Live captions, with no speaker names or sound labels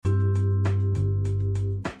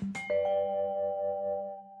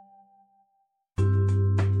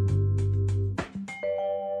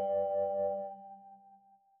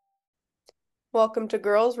Welcome to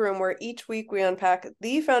Girls Room, where each week we unpack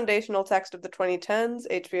the foundational text of the 2010s,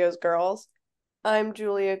 HBO's Girls. I'm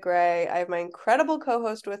Julia Gray. I have my incredible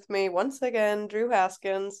co-host with me once again, Drew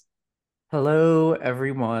Haskins. Hello,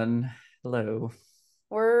 everyone. Hello.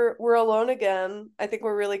 We're alone again. I think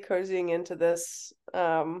we're really cozying into this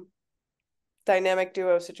dynamic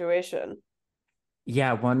duo situation.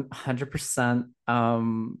 Yeah, 100%.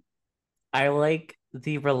 I like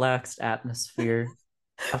the relaxed atmosphere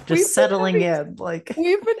of just We've been settling having in. Like,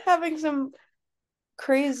 we've been having some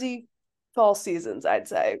crazy fall seasons, I'd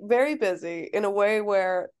say. Very busy in a way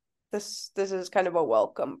where this is kind of a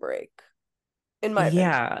welcome break, in my opinion.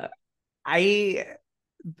 yeah, I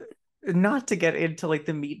not to get into like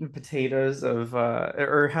the meat and potatoes of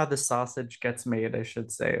or how the sausage gets made, I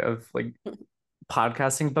should say, of like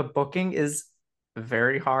podcasting, but booking is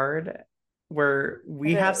very hard. Where It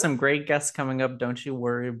we have is. some great guests coming up, don't you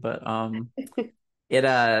worry, but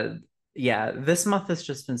it yeah, this month has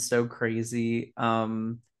just been so crazy.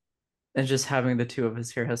 And just having the two of us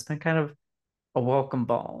here has been kind of a welcome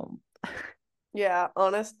balm. Yeah,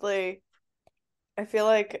 honestly, I feel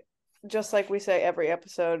like just like we say every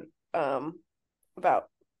episode about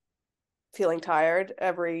feeling tired,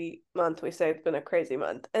 every month we say it's been a crazy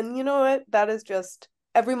month. And you know what? That is just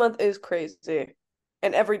every month is crazy.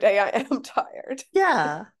 And every day I am tired.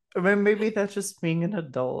 Yeah. I mean, maybe that's just being an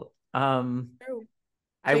adult. True.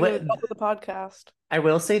 I Being an would adult with a podcast. I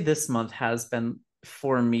will say this month has been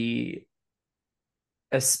for me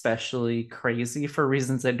especially crazy for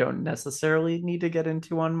reasons I don't necessarily need to get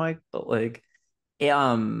into on mic, but like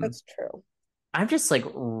um That's true. I'm just like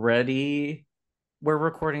ready. We're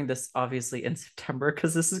recording this obviously in September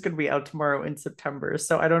because this is going to be out tomorrow in September.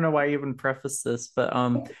 So I don't know why I even preface this, but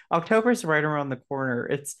October's right around the corner.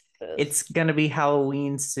 It is. It's going to be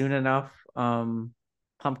Halloween soon enough.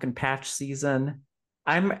 Pumpkin patch season.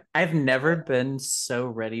 I've never been so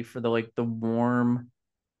ready for the warm,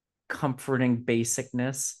 comforting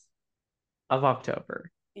basicness of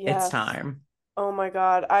October. It's Yes. time. Oh my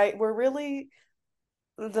God. We're really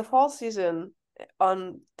the fall season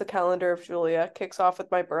on the calendar of Julia kicks off with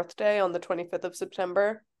my birthday on the 25th of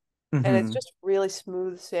September. And it's Hmm. just really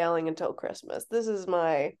smooth sailing until Christmas. This is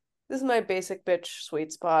my basic bitch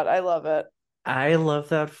sweet spot. I love it. I love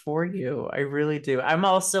that for you. I really do. I'm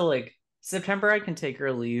also like September I can take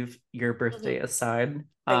or leave your birthday Mhm. aside.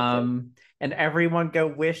 Thank you. And everyone go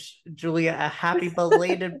wish Julia a happy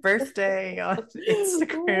belated birthday on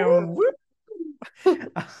Instagram. Woo! Woo!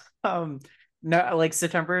 Um no, like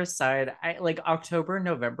September aside, I like October,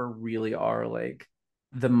 November really are like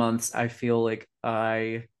the months I feel like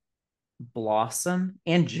I blossom,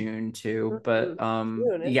 and June too, but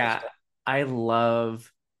June, yeah, interesting. I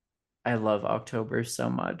love I love October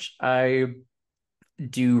so much. I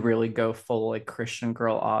do really go full like Christian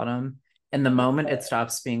girl autumn. And the I love moment it it.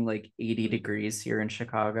 stops being like 80 degrees here in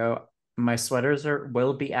Chicago, my sweaters are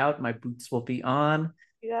will be out, my boots will be on.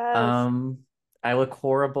 Yes. Um, I look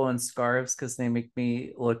horrible in scarves because they make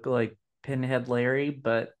me look like Pinhead Larry,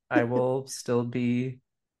 but I will still be,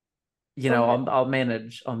 Okay. I'll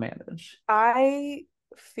manage. I'll manage. I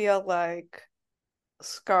feel like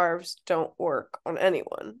scarves don't work on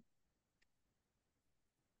anyone.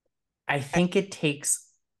 I I, think it takes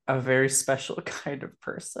a very special kind of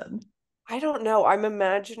person. I don't know. I'm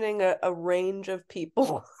imagining a range of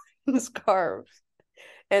people in scarves.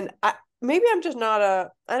 And maybe I'm just not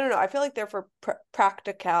I don't know. I feel like they're for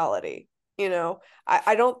practicality, you know.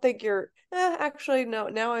 I don't think you're actually no.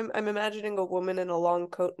 Now I'm imagining a woman in a long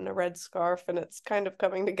coat and a red scarf and it's kind of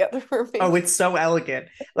coming together for Oh, me. it's so elegant.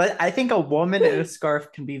 But I think a woman in a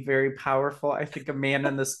scarf can be very powerful. I think a man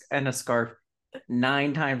in a scarf,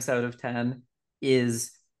 9 times out of 10,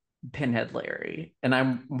 is Pinhead Larry, and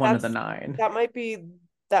I'm one of the That's nine. that might be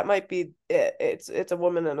that might be it. It's a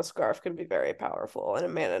woman in a scarf can be very powerful and a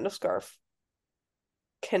man in a scarf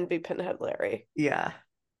can be Pinhead Larry. Yeah.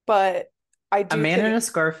 But I A do man in think a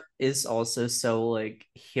scarf is also so like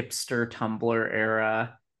hipster Tumblr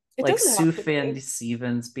era. it Like doesn't have to Sufjan be.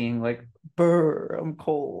 Stevens being like, "Brr, I'm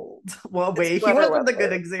cold." Well, It's wait, he sweater wasn't a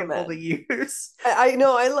good weather for example to men. use. I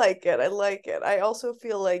know I like it. I like it. I also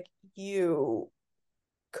feel like you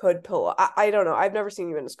could pull. I don't know. I've never seen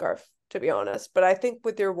you in a scarf, to be honest. But I think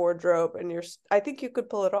with your wardrobe and I think you could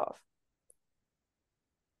pull it off.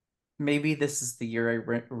 Maybe this is the year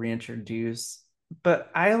I reintroduce. But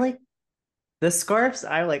I like the scarves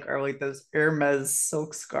I like are like those Hermes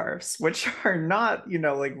silk scarves, which are not,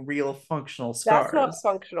 like real functional That's not scarves.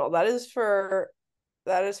 functional. That is for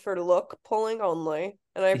look pulling only,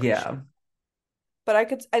 and I appreciate. Yeah. But I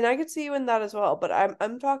could see you in that as well. But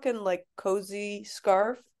I'm talking like cozy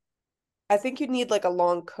scarf. I think you'd need like a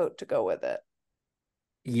long coat to go with it.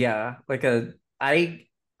 Yeah, like a I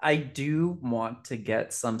do want to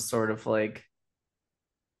get some sort of like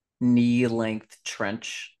knee length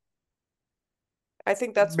trench. I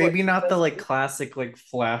think that's what Maybe you not the like missed. classic like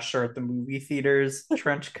flasher at the movie theaters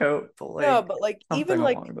trench coat, but No, like but like something even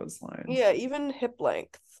like along those lines. yeah, even hip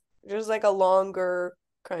length. Just like a longer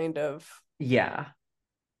kind of. Yeah.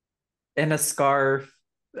 And a scarf.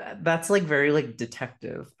 That's like very like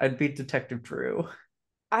detective. I'd be Detective Drew.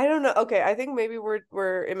 I don't know. Okay, I think maybe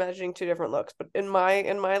we're imagining two different looks, but in my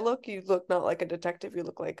look, you look not like a detective, you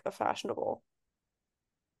look like a fashionable.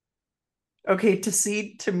 Okay,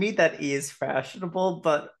 to me that is fashionable,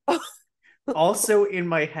 but also in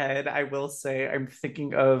my head, I will say I'm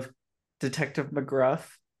thinking of Detective McGruff.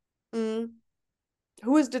 Mm.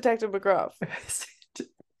 Who is Detective McGruff?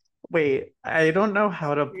 Wait, I don't know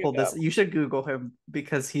how to Look pull it this. up. You should Google him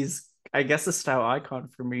because he's, I guess, a style icon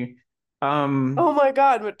for me. Oh my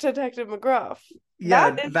God, but Detective McGruff.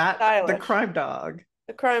 That Yeah, is that the stylish. crime dog.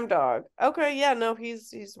 The crime dog. Okay, yeah, no,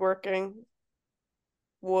 he's working.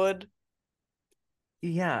 Wood.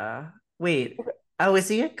 Yeah. Wait. Okay. Oh, is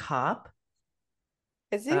he a cop?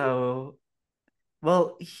 Is he? Oh,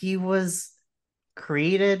 well, he was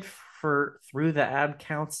created for through the Ad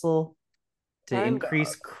Council to Crime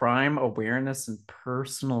increase dog. crime awareness and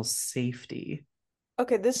personal safety.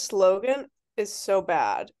 Okay, this slogan is so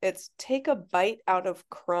bad. It's take a bite out of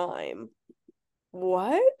crime.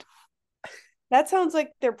 What? That sounds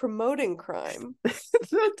like they're promoting crime.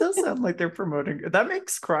 That does sound like they're promoting. That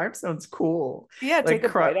makes crime sounds cool. Yeah, take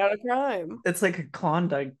Like a bite out of crime. it's like a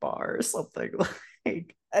Klondike bar or something.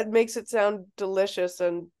 Like It makes it sound delicious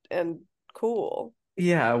and cool.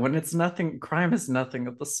 yeah, when it's nothing, crime is nothing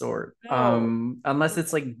of the sort. No. Unless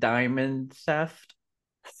it's like diamond theft.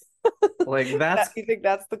 Like That that's you think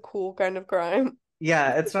that's the cool kind of crime?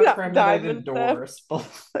 yeah, it's not Yeah, crime that I'd diamond theft. endorse, but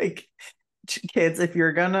like kids, if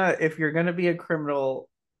you're gonna be a criminal,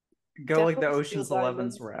 go like the Definitely steal Ocean's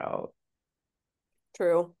 11's diamonds. route.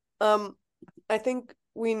 True. I think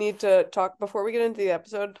we need to talk before we get into the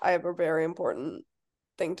episode. I have a very important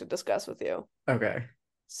thing to discuss with you. Okay.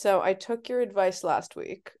 So I took your advice last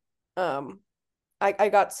week. Um, I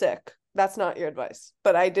got sick. That's not your advice,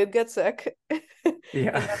 but I did get sick. And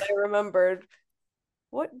Yeah. then I remembered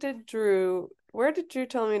where did Drew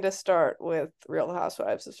tell me to start with Real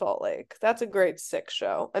Housewives of Salt Lake? That's a great sick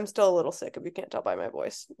show. I'm still a little sick if you can't tell by my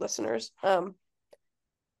voice, listeners.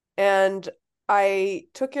 And I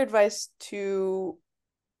took your advice to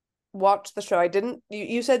watch the show. I didn't,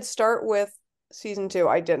 you said start with season two.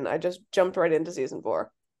 I didn't. I just jumped right into season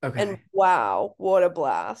four. And Okay. wow, what a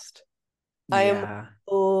blast. I am Yeah.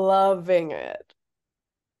 loving it.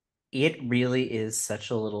 It really is such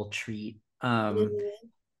a little treat. Mhm.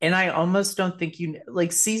 And I almost don't think you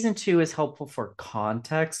like season two is helpful for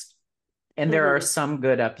context, and there are Mhm. some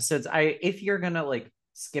good episodes. I if you're gonna like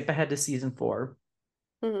skip ahead to season four,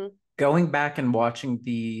 Mhm. going back and watching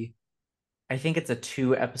the I think it's a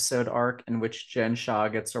 2 episode arc in which Jen Shaw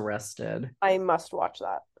gets arrested. I must watch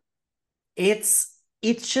that.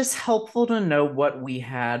 It's just helpful to know what we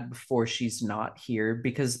had before she's not here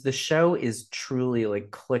because the show is truly like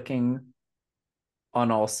clicking on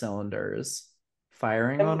all cylinders,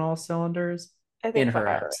 firing on I'm, all cylinders I in think her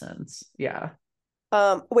fire. absence. Yeah.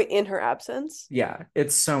 Wait, in her absence? Yeah.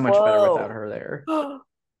 It's so much better without Whoa. her there.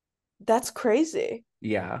 That's crazy.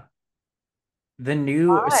 Yeah. The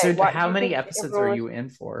new, Why? so Why do how you many think episodes are everyone was you in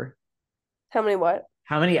for? How many what?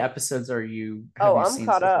 How many episodes have Oh, you I'm seen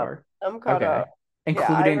caught so up. far? I'm caught Okay. up. Yeah,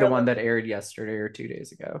 Including the one that aired yesterday or 2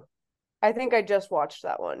 days ago. I think I just watched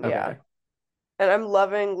that one. Yeah. Okay. And I'm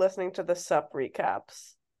loving listening to the sup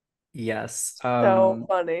recaps. Yes. So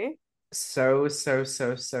funny. So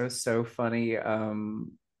funny.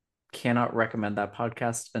 Cannot recommend that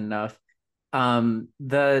podcast enough.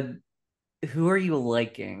 The who are you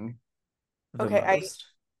liking the Okay, most?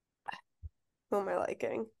 who am I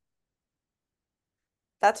liking?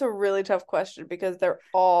 That's a really tough question because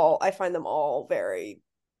I find them all very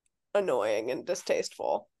annoying and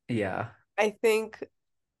distasteful. Yeah. I think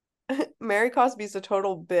Mary Cosby's a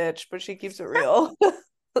total bitch, but she keeps it real.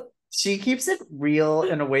 She keeps it real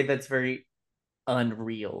in a way that's very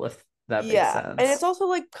unreal, if that makes Yeah. And it's sense. also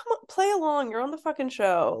like, come on, play along. You're on the fucking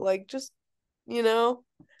show. Like, just, you know,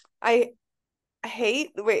 I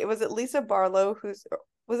wait, was it Lisa Barlow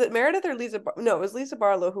was it Meredith or no, it was Lisa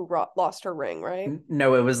Barlow who lost her ring, right?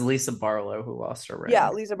 No, it was Lisa Barlow who lost her Yeah,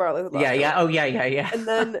 ring. Lisa Barlow who Yeah, lost her ring. yeah. Oh, yeah, yeah, yeah.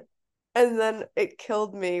 And then it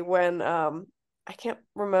killed me when I can't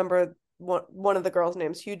remember one of the girls'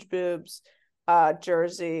 names, huge boobs,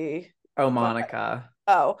 Jersey. Oh, God. Monica.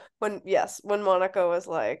 Oh, when Monica was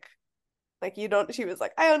like, Like you don't she was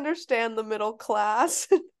like, I understand the middle class.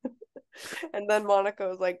 And then Monica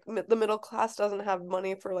was like, the middle class doesn't have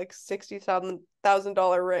money for like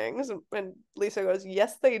 $60,000 rings. And Lisa goes,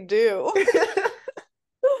 yes, they do.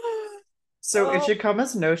 So it Oh, should come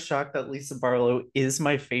as no shock that Lisa Barlow is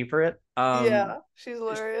my favorite. yeah, she's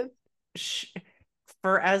hilarious. sh-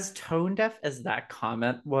 for as tone deaf as that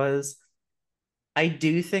comment was, I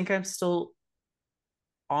do think I'm still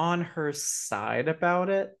on her side about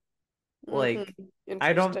it. Like,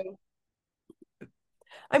 I don't, Interesting.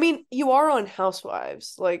 I mean, you are on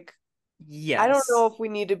Housewives. Like, I don't know yes. if we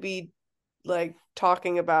need to be like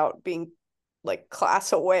talking about being like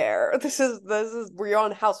class aware. This is we're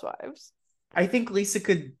on Housewives. I think Lisa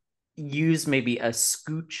could use maybe a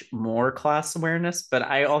scooch more class awareness, but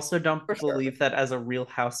I also don't For sure. believe that as a real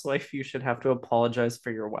housewife, you should have to apologize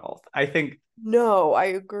for your wealth. I think, No, I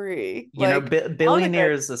agree. Like Monica,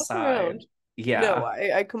 billionaires look aside, around. No,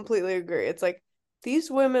 yeah, I completely agree. It's like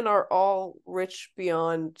these women are all rich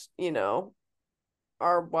beyond,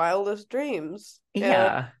 our wildest dreams. And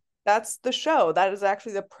yeah. that's the show. That is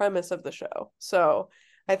actually the premise of the show. So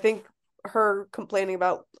I think her complaining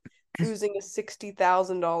about losing a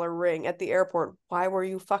 $60,000 ring at the airport, why were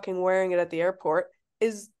you fucking wearing it at the airport?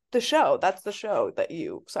 Is the show. That's the show that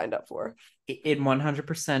you signed up for. It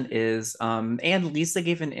 100% is. And Lisa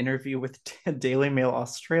gave an interview with Daily Mail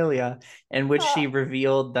Australia in which she Ah.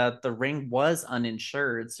 revealed that the ring was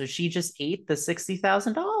uninsured. So she just ate the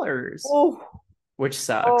 $60,000, Oh, which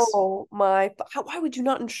sucks. oh my. Why would you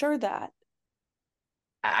not insure that?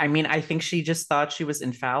 I mean, I think she just thought she was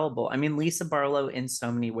infallible. I mean, Lisa Barlow, in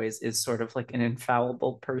so many ways, is sort of like an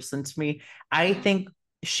infallible person to me. I think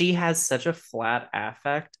she has such a flat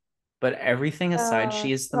affect, but everything aside,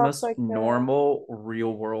 she is the That's most like normal,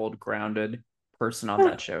 real world, grounded person on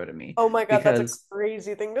that show to me. oh my God, that's a Because,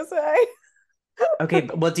 crazy thing to say. okay,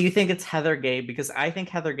 but what do you think it's Heather Gay? Because I think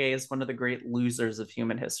Heather Gay is one of the great losers of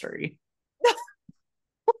human history.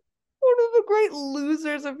 One of the great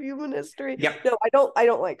losers of human history. Yep. No, I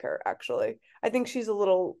don't like her actually. I think she's a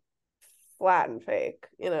little flat and fake.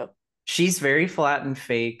 She's very flat and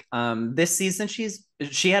fake. This season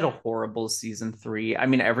she had a horrible season 3. I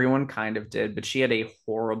mean, everyone kind of did, but she had a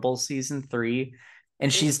horrible season 3,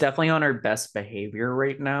 and Mm. she's definitely on her best behavior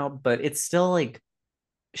right now. But it's still like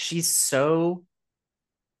she's so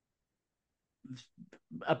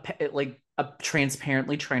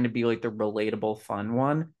transparently trying to be like the relatable, fun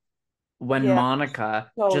one. When Yeah.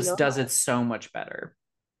 Monica Oh just does no. it so much better.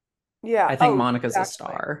 Yeah. I think Oh, Monica's a exactly.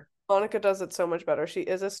 star. Monica does it so much better. She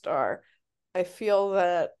is a star. I feel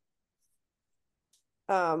that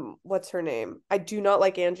what's her name? I do not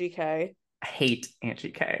like Angie K. I hate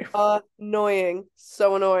Angie K. Annoying.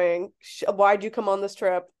 So annoying. Why'd you come on this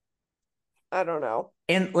trip? I don't know.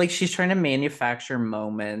 And like she's trying to manufacture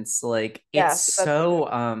moments, like it's Yes, that's what it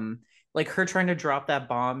so like her trying to drop that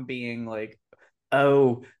bomb being like,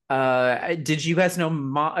 oh, did you guys know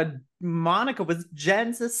Monica was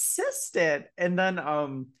Jen's assistant? And then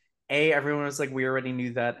everyone was like, we already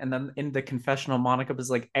knew that. And then in the confessional, Monica was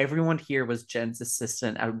like, everyone here was Jen's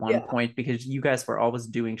assistant at is. one Yeah. point because you guys were always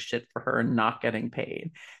doing shit for her and not getting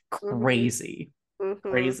paid. Mm-hmm. Crazy. Mm-hmm.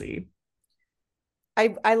 Crazy.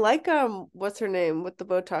 I like what's her name with the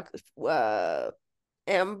Botox?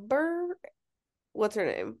 Amber? What's her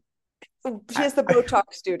name? She has the I,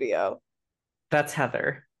 Botox studio. that's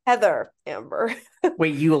Heather. Heather Amber.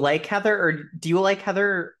 Wait, you like Heather, or do you like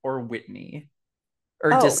Heather or Whitney?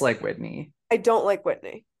 Or Oh, dislike Whitney? I don't like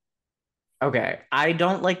Whitney. Okay. I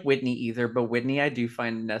don't like Whitney either, but Whitney I do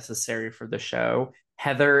find necessary for the show.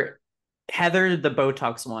 Heather, the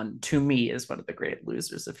Botox one, to me is one of the great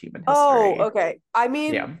losers of human Oh, history. okay. I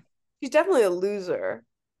mean, Yeah. she's definitely a loser.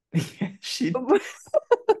 She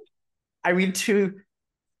I mean to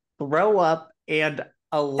throw up and That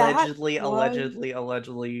allegedly, was allegedly,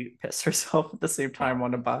 allegedly piss herself at the same time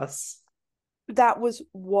on a bus. that was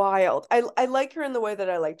wild. I like her in the way that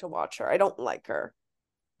I like to watch her. I don't like her.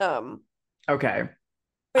 Um, Okay.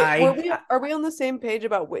 wait, I are we on the same page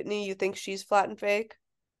about Whitney? You think she's flat and fake?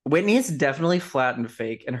 Whitney is definitely flat and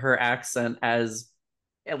fake, and her accent as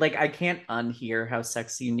like I can't unhear how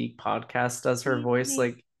Sexy Unique podcast does her voice.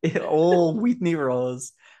 Whitney. Like oh Whitney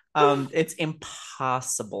Rose. It's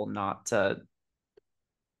impossible not to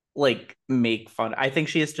like make fun. I think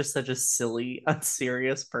she is just such a silly,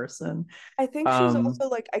 unserious person. I think she's Um also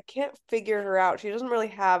like I can't figure her out. She doesn't really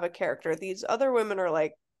have a character. These other women are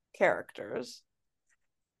like characters.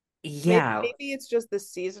 Maybe yeah, maybe it's just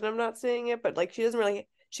this season I'm not seeing it, but like she doesn't really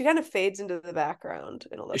she kind of fades into the background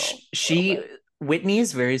in a little she bit. Whitney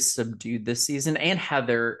is very subdued this season, and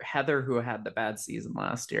Heather, who had the bad season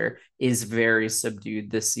last year, is very subdued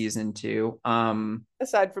this season too.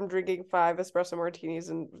 Aside from drinking 5 espresso martinis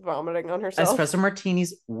and vomiting on herself. Espresso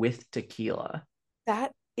martinis with tequila.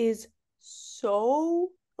 That is so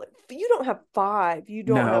like you don't have 5. You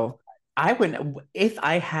don't have No, I wouldn't. If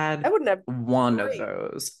I I had wouldn't have one of 3.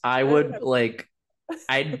 those, I I would would like.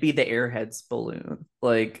 I'd be the Airheads balloon.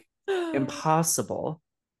 Like have impossible.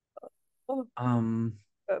 oh, Um,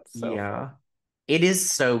 that's so fun. yeah. It is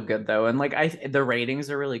so good though. And like the ratings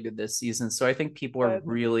are really good this season. So I think people are Good.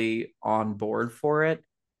 really on board for it.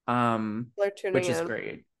 People are tuning Which is in.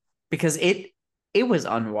 great. Because it was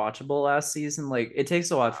unwatchable last season. Like it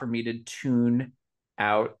takes a lot for me to tune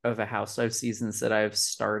out of a Housewives seasons that I've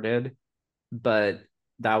started, but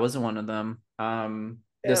that was one of them.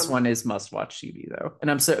 This Yeah. one is must watch TV though.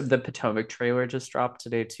 And I'm so the Potomac trailer just dropped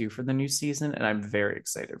today too for the new season, and I'm very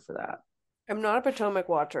excited for that. I'm not a Potomac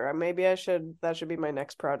watcher. Maybe I should that should be my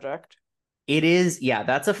next project. It is, yeah,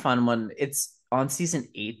 that's a fun one. It's on season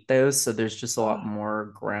 8 though, so there's just a lot Oh, more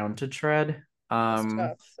ground to tread. that's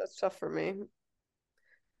tough. That's tough for me.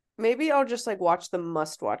 Maybe I'll just like watch the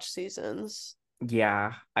must watch seasons.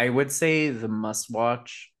 Yeah, I would say the must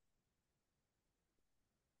watch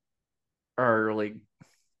are like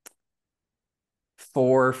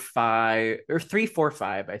 4, 5, or 3, 4,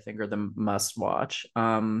 5, I think are the must watch.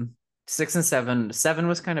 6 and 7. 7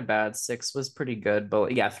 was kind of bad. 6 was pretty good,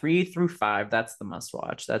 but yeah, 3 through 5, that's the must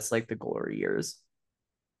watch. That's like the glory years.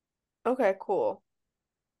 Okay, cool.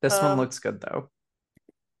 This one Um, looks good though.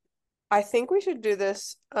 I think we should do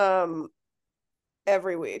this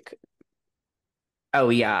every week. Oh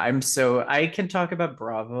yeah, I can talk about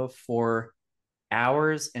Bravo for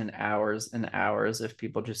hours and hours and hours if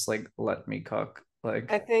people just like let me cook.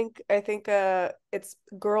 Like, I think it's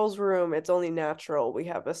Girls Room. It's only natural we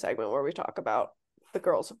have a segment where we talk about the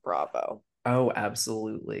girls of Bravo. oh,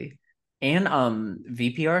 absolutely. And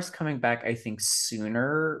VPR is coming back, I think,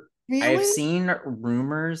 sooner. I've Really? seen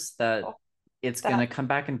rumors that Oh, it's that gonna come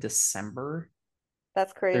back in December.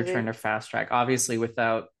 that's They're trying crazy. to fast track, obviously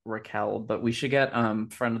without Raquel, but we should get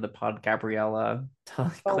friend of the pod Gabriella to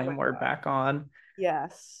Oh my claim we're God. back on.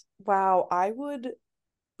 Yes. Wow,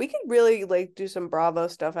 we could really like do some Bravo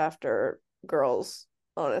stuff after girls,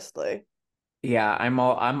 honestly. Yeah, I'm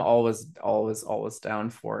always down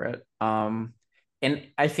for it. And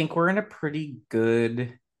I think we're in a pretty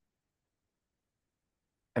good.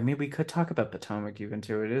 I mean, we could talk about Potomac even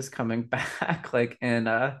too. It is coming back, like, and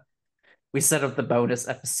we set up the bonus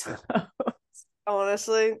episode.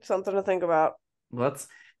 Honestly, something to think about. Let's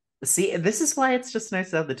see. This is why it's just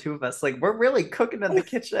nice to have the two of us. Like, we're really cooking in the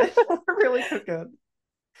kitchen. We're really cooking.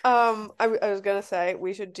 I was gonna say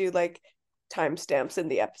we should do like timestamps in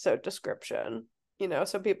the episode description,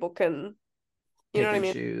 so people can, you know Pick what I and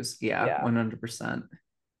mean? choose. Yeah, Yeah. 100%.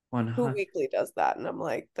 Who 100. Weekly does that, and I'm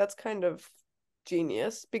like, that's kind of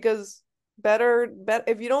genius because bet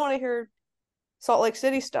if you don't want to hear Salt Lake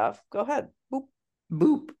City stuff, go ahead. Boop,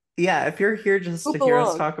 Boop. Yeah, if you're here just to boop hear us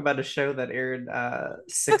along. talk about a show that aired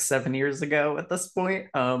 6, 7 years ago at this point,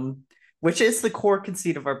 which is the core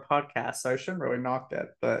conceit of our podcast, so I shouldn't really knock it.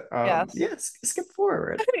 But Yes. yeah, skip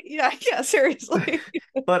forward. Yeah, yeah, seriously.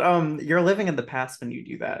 But you're living in the past when you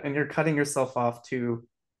do that, and you're cutting yourself off to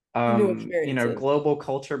New experiences. global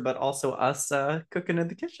culture, but also us cooking in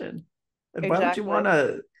the kitchen. And why would you want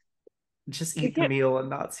Exactly. to just We eat the can't meal and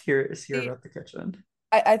not hear see. about the kitchen?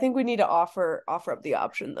 I think we need to offer up the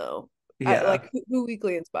option though. I Yeah. like Who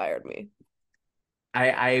Weekly inspired me.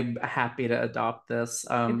 I'm happy to adopt this.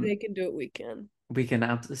 If they can do it, we can. We can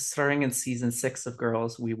now, starting in season 6 of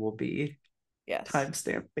Girls, we will be Yes.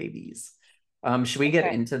 timestamp babies. Should we get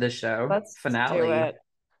Okay, into the show let's do finale? it.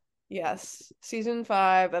 Yes. Season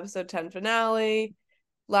 5, episode 10 finale.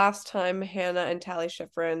 Last time Hannah and Tally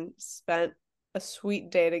Schifrin spent a sweet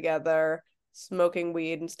day together, smoking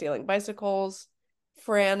weed and stealing bicycles.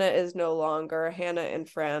 Franna is no longer. Hannah and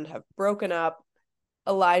Fran have broken up.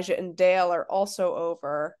 Elijah and Dale are also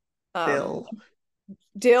over. Um, Dill,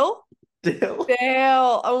 Dill? Dill.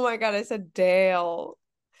 Dale. Oh my God, I said Dale.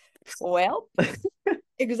 Well,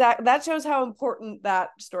 exact. That shows how important that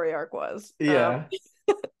story arc was. Yeah,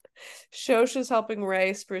 Shosh is helping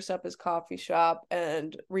Ray spruce up his coffee shop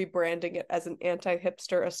and rebranding it as an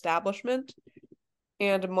anti-hipster establishment.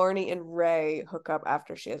 And Marnie and Ray hook up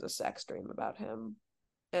after she has a sex dream about him.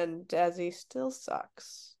 And Desi still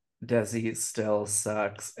sucks. Desi still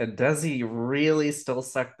sucks, and Desi really still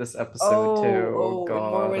sucked this episode Oh, too. Oh oh,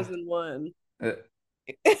 in more ways God, than one. Uh,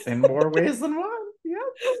 in more ways than one. Yeah.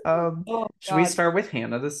 Oh Should we God. start with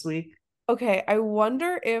Hannah this week? Okay, I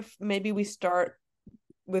wonder if maybe we start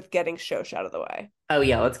with getting Shosh out of the way. Oh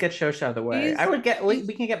yeah, let's get Shosh out of the way. I She's would get she's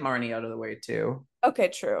we can get Marnie out of the way too. okay,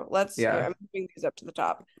 true. Let's here, Yeah. I'm moving these up to the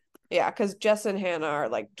top. Yeah, because Jess and Hannah are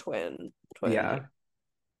like twin heat. Yeah.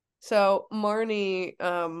 So Marnie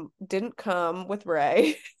didn't come with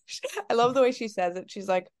Ray. I love the way she says it. She's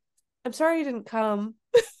like, I'm sorry you didn't come.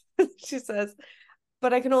 She says,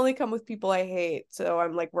 but I can only come with people I hate. So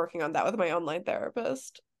I'm like working on that with my online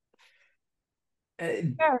therapist. Uh,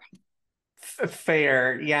 Fair.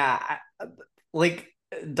 fair. Yeah. Like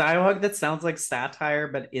dialogue that sounds like satire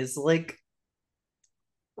but is like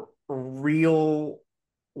real.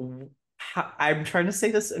 I'm trying to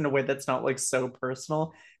say this in a way that's not like so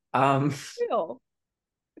personal. Um Real.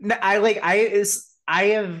 I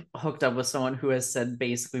have hooked up with someone who has said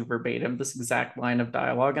basically verbatim this exact line of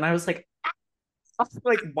dialogue, and I was like,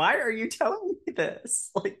 why are you telling me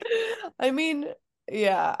this? Like, I mean,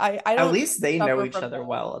 yeah, I at don't least they know suffer each from other that.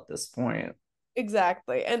 well at this point.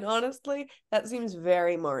 Exactly. And honestly, that seems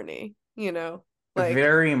very Marnie, you know? Like,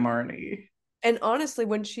 Very Marnie. and honestly,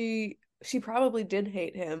 when she probably did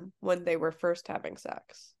hate him when they were first having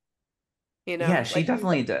sex, you Yeah, know? she Like,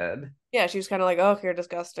 definitely did. yeah, she was kind of like, "Oh, you're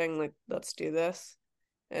disgusting. Like, let's do this."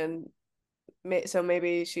 And so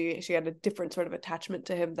maybe she had a different sort of attachment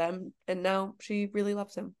to him then, and now she really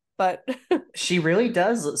loves him. But She really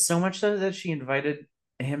does. So much so that she invited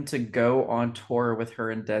him to go on tour with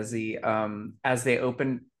her and Desi as they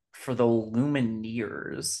open for the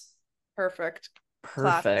Lumineers. perfect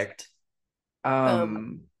class. Perfect. Um,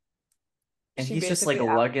 Um, and she he's just like basically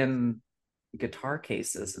asks, lugging guitar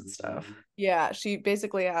cases and stuff. yeah, she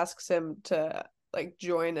basically asks him to like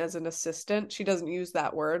join as an assistant. She doesn't use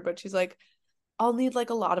that word, but she's like, I'll need like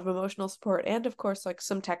a lot of emotional support and of course like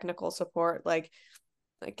some technical support, like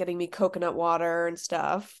getting me coconut water and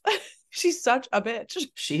stuff. She's such a bitch.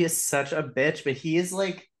 She is such a bitch, but he is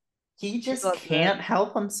like, he She just loves it. can't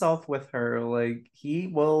help himself with her. Like, he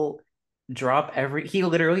will he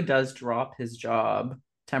literally does drop his job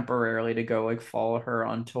temporarily to go like follow her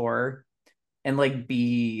on tour and like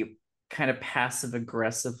be kind of passive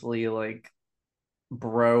aggressively like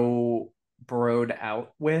broed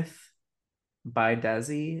out with by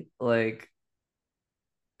Desi. Like,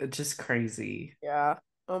 it's just crazy. Yeah.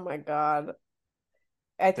 Oh my God.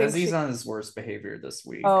 I think Desi's she, on his worst behavior this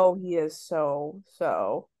week. oh, he is so.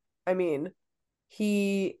 I mean,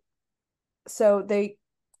 he, so they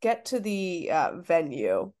get to the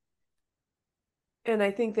venue, and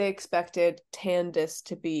I think they expected Tandis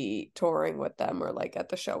to be touring with them or like at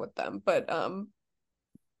the show with them. But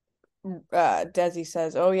Desi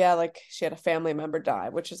says, oh, yeah, like she had a family member die,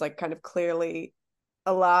 which is like kind of clearly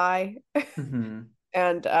a lie. Mhm.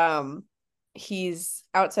 And he's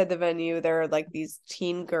outside the venue. There are like these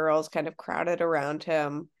teen girls kind of crowded around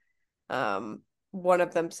him. Um, one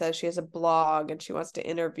of them says she has a blog and she wants to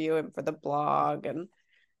interview him for the blog, and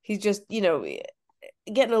he's just,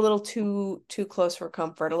 getting a little too close for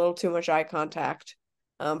comfort, a little too much eye contact.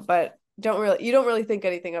 But you don't really think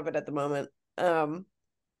anything of it at the moment.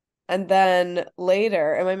 And then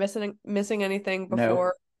later, am I missing anything Nope,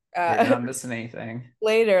 before you're uh not missing anything.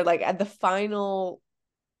 later, like at the final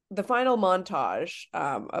montage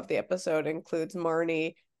of the episode includes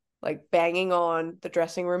Marnie like banging on the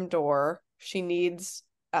dressing room door. She needs,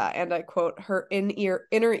 and I quote, her inner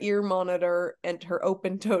ear monitor and her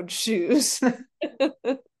open-toed shoes.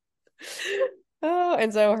 Oh,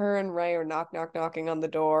 and so her and Ray are knocking on the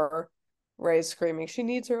door. Ray's screaming, she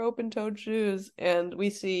needs her open-toed shoes. And we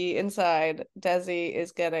see inside Desi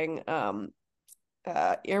is getting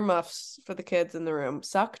earmuffs for the kids in the room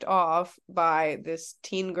sucked off by this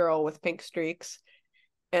teen girl with pink streaks.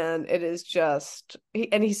 And it is just,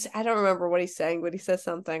 he's, I don't remember what he's saying, but he says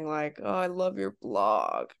something like, oh, I love your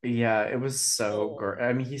blog. Yeah, it was so Oh, great.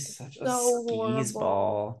 I mean, he's such a so skis horrible.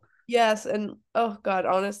 ball. Yes. And oh, God,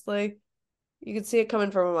 honestly, you can see it coming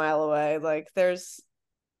from a mile away. Like,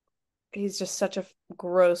 he's just such a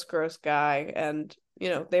gross guy. And,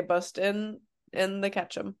 they bust in and they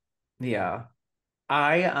catch him. Yeah.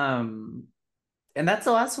 I and that's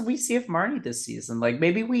the last we see of Marnie this season. Like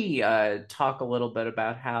maybe we talk a little bit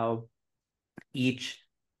about how each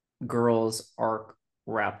girl's arc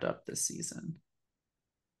wrapped up this season.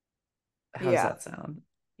 How's Yeah. that sound?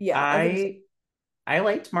 Yeah. I think so. I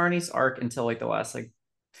liked Marnie's arc until like the last like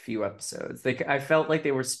few episodes. I felt like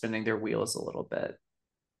they were spinning their wheels a little bit.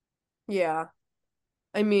 Yeah.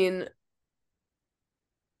 I mean,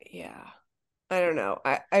 yeah. I don't know.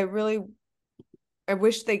 I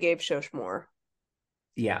wish they gave Shosh more.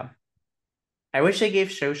 Yeah. I wish they gave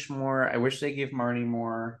Shosh more. I wish they gave Marnie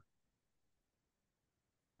more.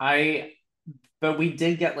 I But we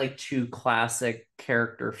did get like two classic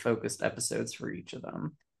character focused episodes for each of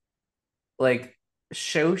them. Like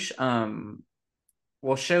Shosh,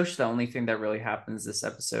 well, Shosh, the only thing that really happens this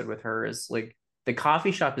episode with her is like the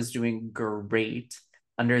coffee shop is doing great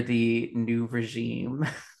under the new regime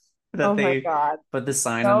that Oh my they God. put the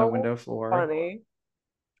sign on the So window for. funny.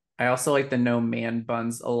 I also like the no man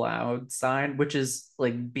buns allowed sign, which is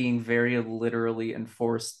like being very literally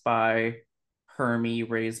enforced by Hermie,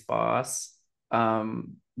 Ray's boss.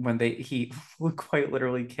 When he quite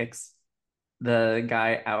literally kicks the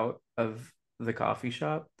guy out of the coffee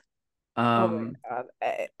shop. Oh my Um, God.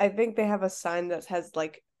 I think they have a sign that has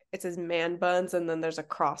like it says man buns and then there's a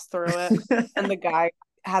cross through it. And the guy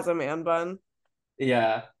has a man bun.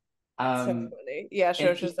 yeah. So Um, funny. Yeah,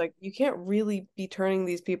 and Shosha's like, you can't really be turning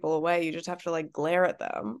these people away. You just have to like glare at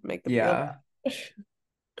them, make them feel yeah. bad.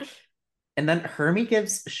 And then Hermie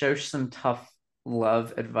gives Shosh some tough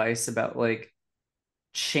love advice about like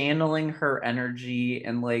channeling her energy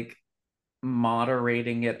and like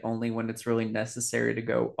moderating it only when it's really necessary to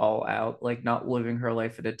go all out, like not living her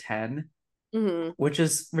life at a 10, Hmm. which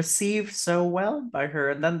is received so well by her.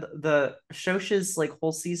 And then the Shosh's like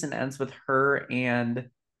whole season ends with her and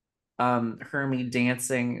Hermie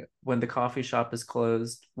dancing when the coffee shop is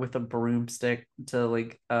closed with a broomstick to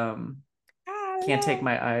like I can't take love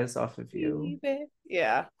my eyes off of you. you, babe.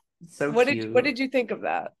 Yeah. So What cute. did you think of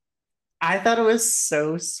that? I thought it was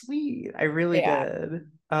so sweet. I really Yeah,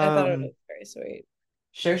 did. I thought it was very sweet.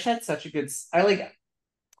 Shosh had such a good. I like.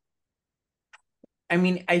 I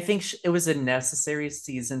mean, I think it was a necessary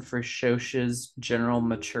season for Shosh's general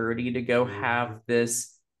maturity to go have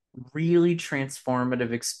this really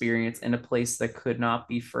transformative experience in a place that could not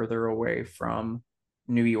be further away from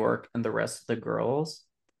New York and the rest of the girls.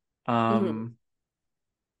 Hmm. Um,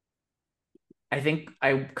 I think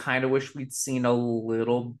I kind of wish we'd seen a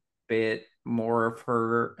little bit more of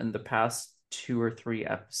her in the past two or three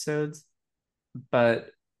episodes,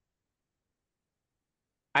 but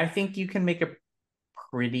I think you can make a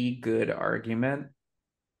pretty good argument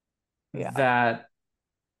Yeah. that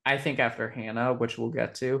I think after Hannah, which we'll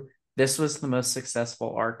get to, this was the most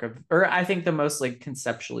successful arc of, or I think the most like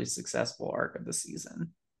conceptually successful arc of the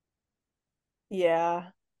season.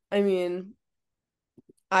 Yeah. I mean,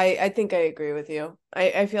 I think I agree with you.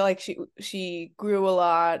 I feel like she grew a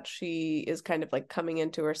lot. She is kind of like coming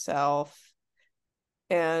into herself.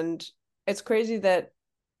 And it's crazy that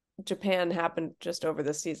Japan happened just over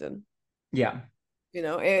the season. Yeah. You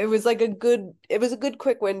know, it was a good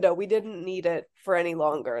quick window. We didn't need it for any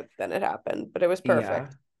longer than it happened, but it was Yeah.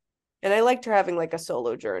 perfect. And I liked her having like a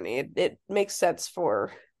solo journey. It makes sense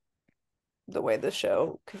for the way the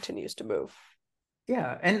show continues to move.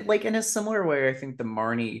 Yeah. And like in a similar way, I think the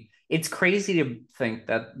Marnie, it's crazy to think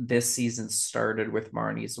that this season started with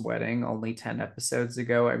Marnie's wedding only 10 episodes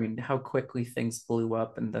ago. I mean, how quickly things blew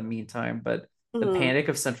up in the meantime, but the Hmm. Panic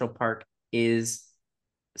of Central Park is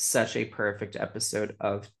such a perfect episode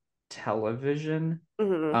of television.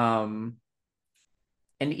 Hmm. Um,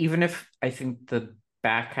 and even if I think the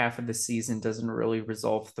back half of the season doesn't really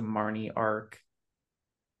resolve the Marnie arc,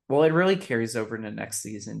 well, it really carries over into next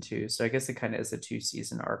season too. So I guess it kind of is a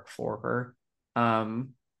two-season arc for her. Um,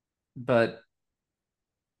 but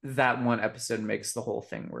that one episode makes the whole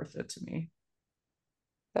thing worth it to me.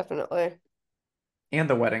 Definitely. And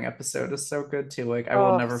the wedding episode is so good too. Like I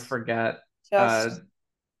will Oh, never forget uh just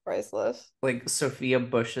priceless. like Sophia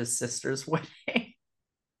Bush's sister's wedding.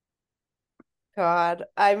 God.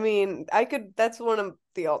 I mean, that's one of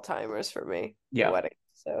the all-timers for me, the Yeah, wedding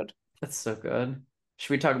episode. that's so good. Should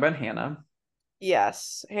we talk about Hannah?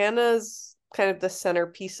 Yes, Hannah's kind of the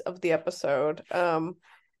centerpiece of the episode.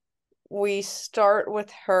 We start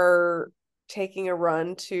with her taking a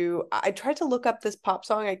run to I tried to look up this pop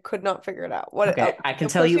song. I could not figure it out. Okay, I can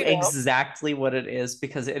Of tell course you you know. exactly what it is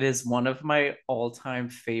because it is one of my all-time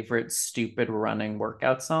favorite stupid running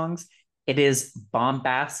workout songs. It is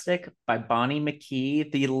Bombastic by Bonnie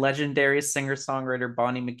McKee, the legendary singer-songwriter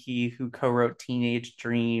Bonnie McKee, who co-wrote Teenage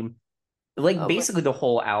Dream, like Oh my basically the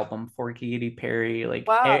whole album for Katy Perry. Like,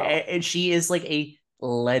 wow. and she is like a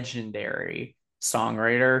legendary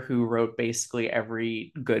songwriter who wrote basically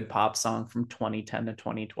every good pop song from 2010 to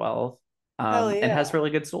 2012. Hell And yeah. has really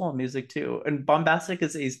good soul music too. And Bombastic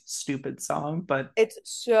is a stupid song, but It's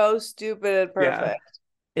so stupid and yeah, perfect.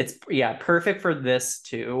 it's yeah, perfect for this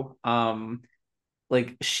too.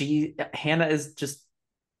 Like Hannah is just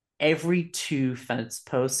every two fence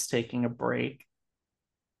posts taking a break,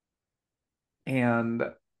 and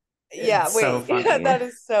Yeah, it's so wait. Yeah, funny. that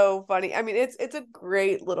is so funny. I mean, it's a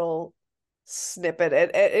great little snippet.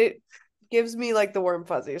 It gives me like the warm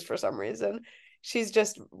fuzzies for some reason. She's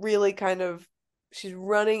just really kind of she's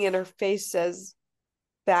running and her face says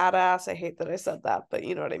badass. I hate that I said that, but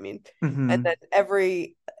you know what I mean. And Hmm. then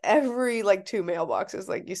every like two mailboxes,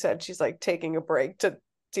 like you said, she's like taking a break to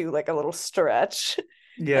do like a little stretch.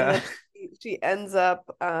 And Yeah. then she ends up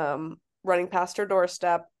running past her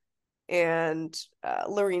doorstep, and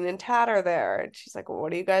Lorene and Tad are there, and she's like, well,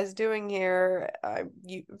 "What are you guys doing here?"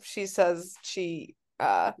 She says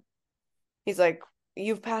he's like,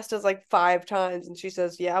 "You've passed us like 5 times," and she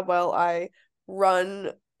says, "Yeah, well, I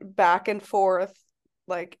run back and forth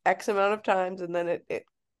like X amount of times, and then it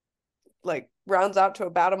like rounds out to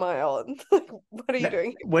about a mile." And like, what are you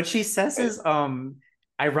doing What she says here? is,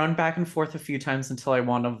 I run back and forth a few times until I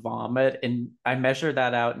want to vomit, and I measure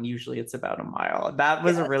that out, and usually it's about a mile. That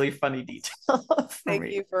was a Yes, really funny detail for thank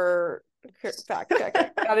me. you for fact checking.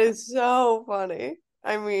 That is so funny.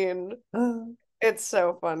 I mean, it's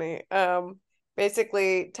so funny.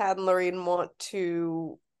 Basically, Tad and Lorene want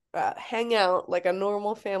to hang out like a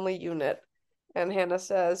normal family unit. And Hannah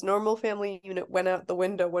says, normal family unit went out the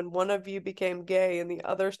window when one of you became gay and the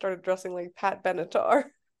other started dressing like Pat Benatar.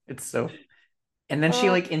 It's so, and then she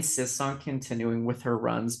Uh, like insists on continuing with her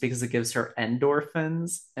runs because it gives her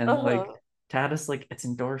endorphins, and like uh-huh. Tad is like, it's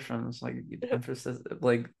endorphins, like emphasis,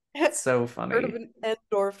 like so Heard of funny. an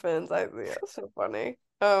endorphins. Yeah, so funny.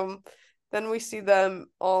 Then we see them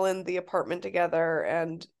all in the apartment together,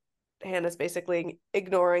 and Hannah's basically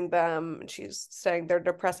ignoring them. She's saying they're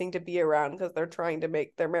depressing to be around because they're trying to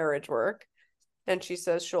make their marriage work. And she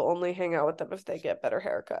says she'll only hang out with them if they get better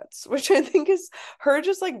haircuts, which I think is her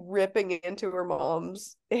just like ripping into her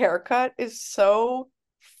mom's haircut is so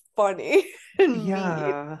funny and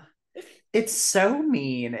mean. Yeah, it's so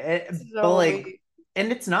mean. But So like, mean.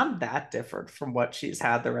 and it's not that different from what she's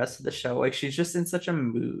had the rest of the show. Like, she's just in such a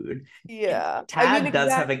mood. And Yeah. I mean, Tad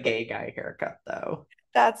does have a exactly. gay guy haircut though,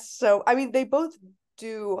 I mean, they both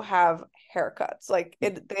do have haircuts. Like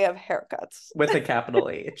they have haircuts. with a capital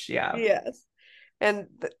H. Yeah. Yes. And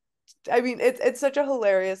I mean, it's such a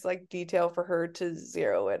hilarious like detail for her to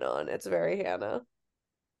zero in on. It's very Hannah.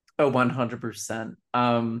 Oh, 100%.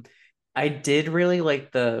 I did really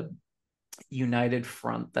like the united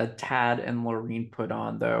front that Tad and Lorene put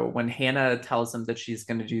on, though, when Hannah tells them that she's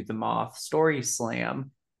going to do the Moth Story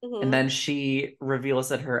Slam. And Hmm. then she reveals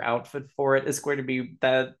that her outfit for it is going to be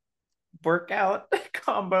that workout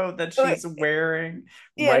combo that she's Like, wearing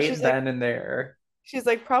yeah, right then and there. she's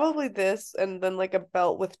like probably this and then like a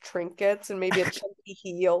belt with trinkets and maybe a chunky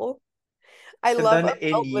heel. I And love then a in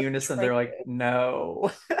belt with unison, they're like, trinkets.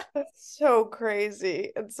 no. That's so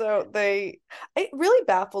crazy. And so it really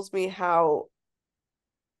baffles me how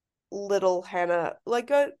little Hannah, like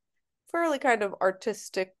a fairly kind of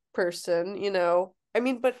artistic person, you know. I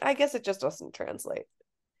mean, but I guess it just doesn't translate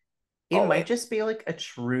It always. might just be like a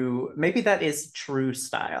true, maybe that is true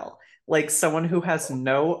style. Like someone who has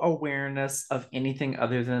no awareness of anything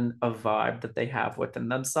other than a vibe that they have within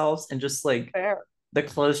themselves, and just like Fair. the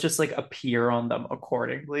clothes just like appear on them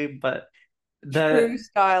accordingly. But the True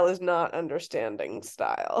style is not understanding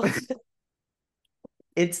style.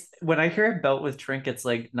 it's when I hear a belt with trinkets,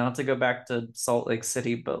 like not to go back to Salt Lake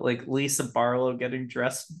City, but like Lisa Barlow getting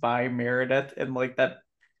dressed by Meredith and like that.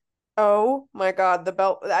 Oh my God, the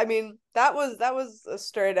belt. I mean, that was a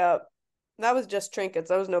straight up. That was just trinkets.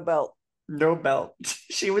 That was no belt. No belt.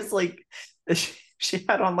 She was like, she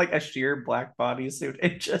had on like a sheer black bodysuit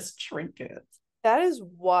and just trinkets. That is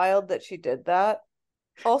wild that she did that.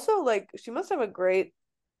 Also, like, she must have a great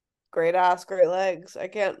ass, great legs. I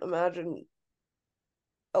can't imagine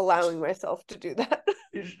allowing myself to do that.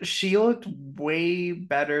 She looked way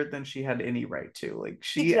better than she had any right to. Like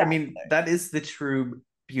I Exactly. mean, that is the true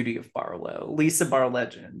beauty of Barlow, Lisa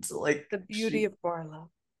Barlegend. Like The beauty she, of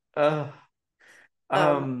Barlow. uh,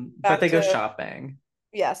 Um, but back they go to shopping.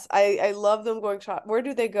 yes, I love them going shop. Where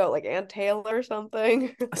do they go? Like Aunt Taylor or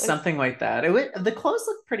something? Like, Something like that. The clothes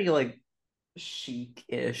look pretty like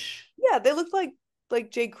chic-ish. yeah, they look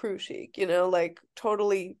like J. Crew chic, you know, like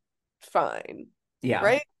totally fine, Yeah.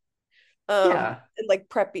 right? Yeah. And like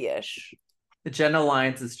preppy-ish. The Jenna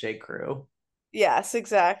Lyons is J. Crew. Yes,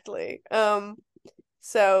 exactly.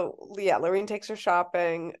 So yeah, Lorene takes her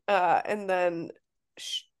shopping, and then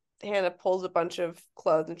sh Hannah pulls a bunch of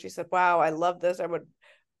clothes, and she said, "Wow, I love this. I would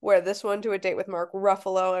wear this one to a date with Mark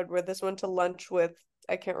Ruffalo. I'd wear this one to lunch with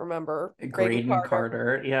I can't remember Graydon Graydon Carter."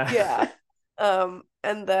 Carter. Yeah. Yeah.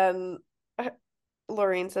 And then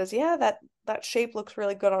Lorene says, "Yeah, that shape looks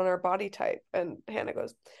really good on our body type." And Hannah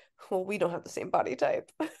goes, "Well, we don't have the same body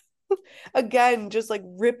type." Again, just like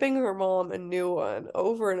ripping her mom a new one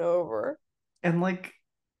over and over. And like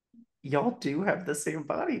y'all do have the same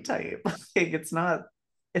body type. Like it's not.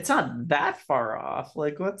 it's not that far off.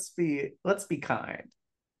 Like, let's be kind.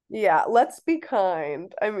 Yeah, let's be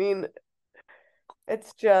kind. I mean,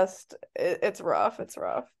 it's just it's rough. It's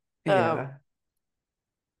rough. Um, Yeah.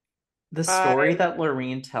 The story I that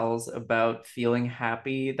Lorene tells about feeling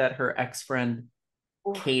happy that her ex-friend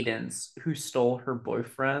oof, Cadence, who stole her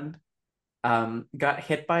boyfriend, got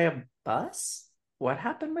hit by a bus. What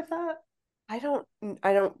happened with that? I don't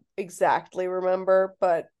exactly remember,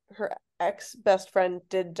 but her ex best friend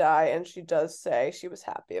did die, and she does say she was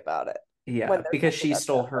happy about it when Yeah, they're because talking she about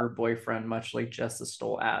stole her boyfriend, much like Jessa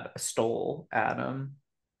stole Adam.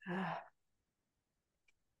 Jessica.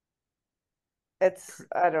 It's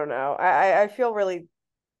I don't know. I feel really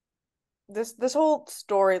this whole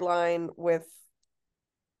storyline with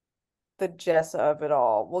the Jessa of it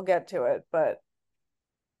all. We'll get to it, but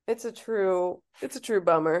it's a true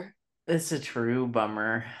bummer. It's a true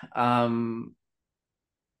bummer.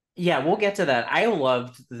 Yeah, we'll get to that. I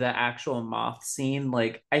loved the actual moth scene.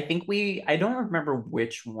 Like, I don't remember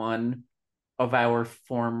which one of our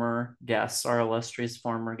former guests, our illustrious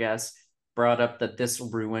former guests, brought up that this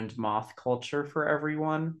ruined moth culture for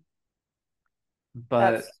everyone.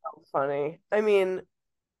 That's But so funny. I mean,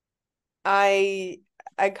 I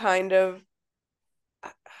I kind of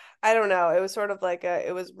I don't know. It was sort of like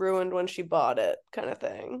it was ruined when she bought it kind of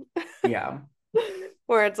thing. yeah,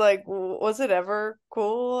 Where it's like, was it ever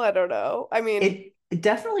cool? I don't know. I mean, it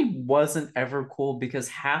definitely wasn't ever cool because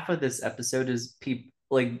half of this episode is people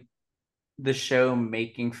like the show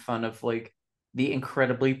making fun of like the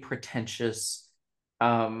incredibly pretentious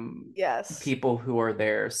yes. people who are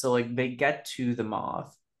there. So like they get to the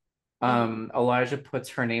moth. Mhm. Elijah puts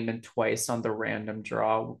her name in twice on the random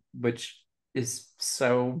draw, which is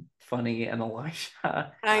so funny, and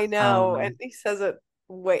Elijah. I know. And Um he says it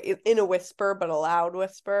in a whisper, but a loud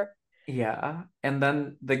whisper. yeah. And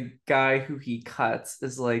then the guy who he cuts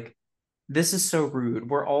is like, this is so rude.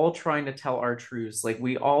 We're all trying to tell our truths. Like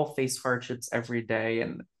we all face hardships every day,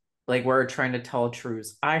 and like we're trying to tell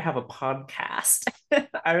truths. I have a podcast.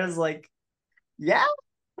 I was like, yeah,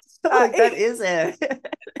 like that is it.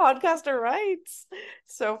 Podcaster writes.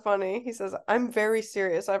 So funny. He says, I'm very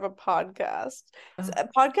serious. I have a podcast. A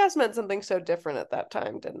podcast meant something so different at that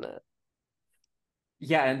time, didn't it?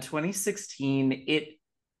 Yeah, in 2016,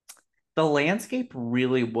 the landscape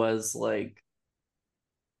really was like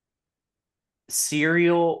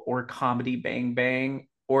Serial or Comedy Bang Bang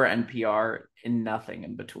or NPR and nothing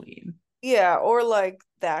in between. Yeah, or like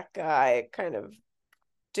that guy kind of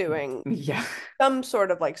doing Yeah. some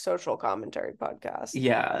sort of like social commentary podcast.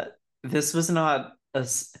 Yeah. This was not a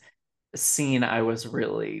scene I was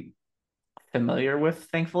really familiar with,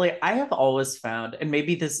 thankfully. I have always found, and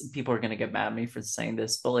maybe this people are gonna get mad at me for saying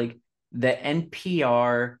this, but like the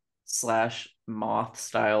NPR slash moth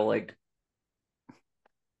style like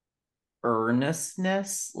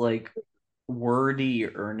earnestness, like wordy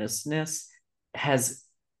earnestness has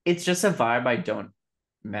it's just a vibe I don't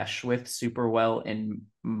mesh with super well in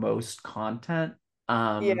most content.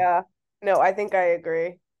 Yeah. No, I think I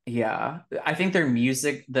agree. Yeah, I think their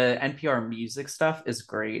music, the NPR music stuff is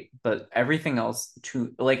great, but everything else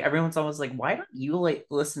too, like everyone's always like, why don't you like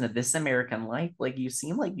listen to This American Life? Like you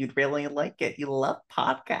seem like you'd really like it. You love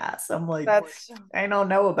podcasts. I'm like, That's I don't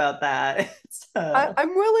know about that.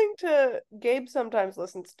 I'm willing to Gabe sometimes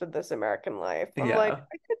listens to This American Life. I'm like,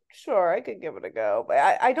 Yeah, I could give it a go. But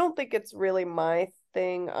I don't think it's really my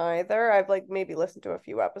thing either. I've like maybe listened to a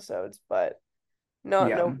few episodes, but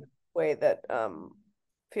not in a yeah. way that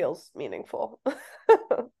feels meaningful.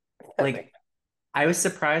 That makes Like I was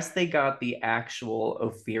surprised they got the actual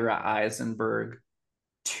Ophira Eisenberg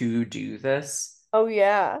to do this, Oh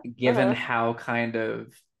yeah. given Uh-huh. how kind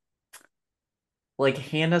of like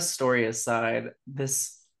Hannah's story aside,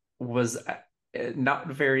 this was not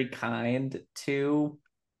very kind to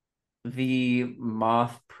the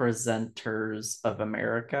moth presenters of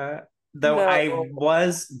America. Though I No.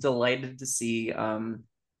 was delighted to see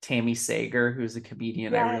Tammy Sager, who's a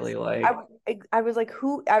comedian I Yes. really like. I was like,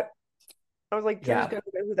 I was like, Drew's Yeah. gonna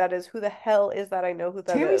know who that is. Who the hell is that? I know who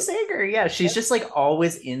that Tammy is. Sager, yeah, she's just like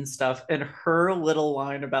always in stuff. And her little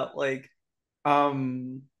line about like,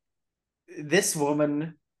 um, this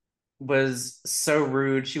woman was so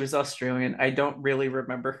rude. She was Australian. I don't really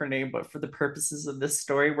remember her name, but for the purposes of this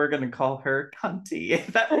story, we're gonna call her Cunty.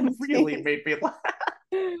 That really made me laugh.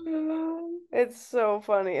 It's so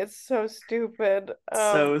funny. It's so stupid.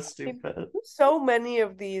 So I mean, stupid. so many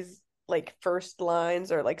of these like first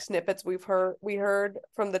lines or like snippets we heard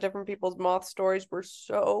from the different people's moth stories were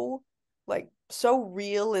so like so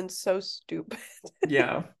real and so stupid.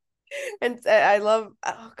 Yeah. And I love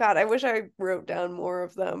oh God, I wish I wrote down more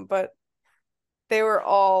of them, but They were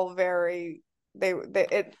all very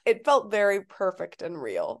it felt very perfect and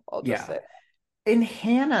real. I'll just Yeah. say. In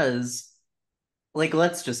Hannah's, like,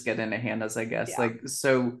 let's just get into Hannah's, I guess. Yeah. Like,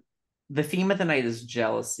 so the theme of the night is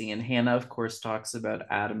jealousy, and Hannah, of course, talks about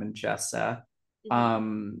Adam and Jessa. Mhm.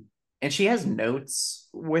 Um, and she has notes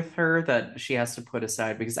with her that she has to put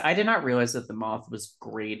aside because I did not realize that the moth was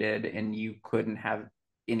graded and you couldn't have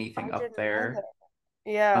anything I up didn't either. there.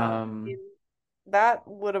 Yeah. I Um, mean, that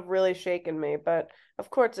would have really shaken me, but of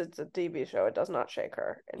course it's a TV show. It does not shake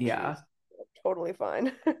her, and yeah. she's totally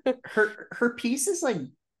fine. Her piece is like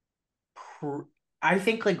pr- I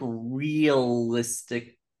think like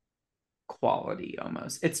realistic quality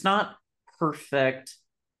almost. It's not perfect.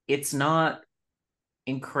 It's not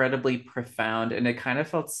incredibly profound, and it kind of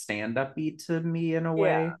felt stand-up-y to me in a Yeah.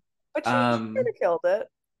 way. But she kind Um, of killed it.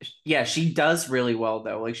 yeah, she does really well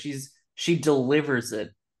though. Like she delivers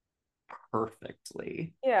it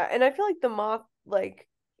perfectly. Yeah, and I feel like the moth like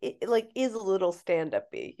is a little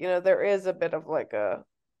stand-up-y. There is a bit of like a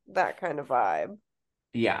that kind of vibe.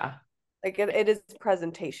 Yeah. Like it is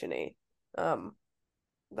presentation-y.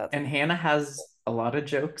 That's And Hannah has a lot of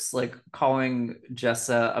jokes, like calling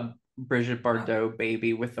Jessa a Bridget Bardot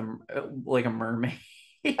baby with a like a mermaid.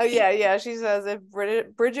 Oh yeah, yeah. She says if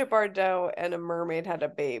Bridget Bardot and a mermaid had a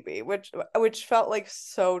baby, which felt like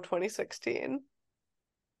so 2016.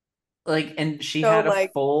 Like, and she So had a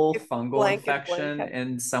like full if fungal blank infection had.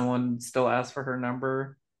 and someone still asked for her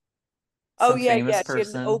number. Oh Some yeah, famous yeah.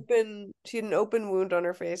 person. She had an open wound on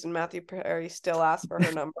her face, and Matthew Perry still asked for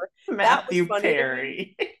her number. That was Matthew funny to me.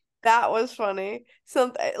 Perry. That was funny.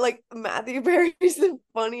 Something like Matthew Perry's the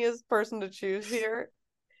funniest person to choose here,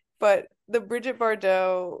 but the Bridget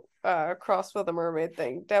Bardot cross with a mermaid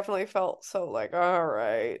thing definitely felt so like, all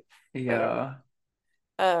right. I don't know.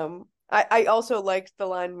 Yeah. I also liked the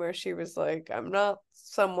line where she was like, I'm not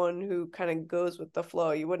someone who kind of goes with the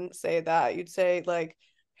flow. You wouldn't say that. You'd say like,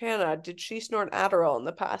 Hannah, did she snort Adderall in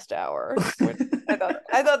the past hour? Which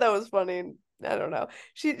I thought that was funny. I don't know.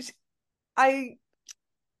 I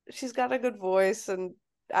she's got a good voice, and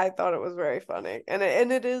I thought it was very funny. And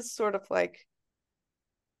it is sort of like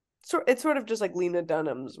it's sort of just like Lena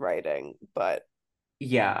Dunham's writing, but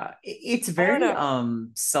Yeah. It's I don't very know.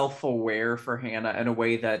 self-aware for Hannah in a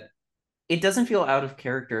way that it doesn't feel out of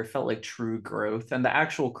character. It felt like true growth. And the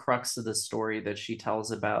actual crux of the story that she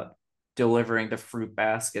tells about delivering the fruit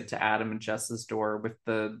basket to Adam and Jess's door with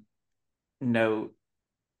the note,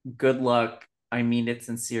 good luck. I mean it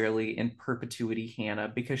sincerely, in perpetuity, Hannah,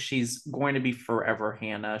 because she's going to be forever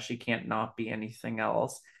Hannah. She can't not be anything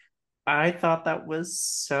else. I thought that was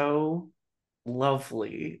so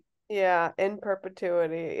lovely. Yeah, in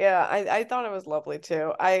perpetuity. Yeah, I thought it was lovely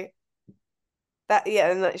too. I that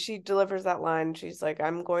yeah, and that she delivers that line. She's like,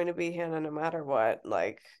 "I'm going to be Hannah no matter what."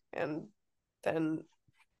 Like, and then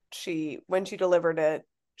when she delivered it,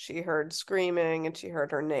 she heard screaming and she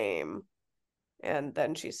heard her name, and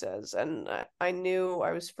then she says, "And I knew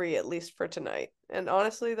I was free at least for tonight." And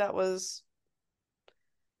honestly, that was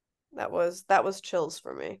chills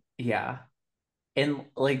for me. Yeah. And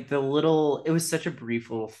like the little, it was such a brief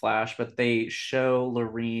little flash, but they show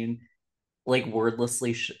Lorene like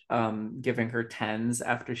wordlessly giving her tens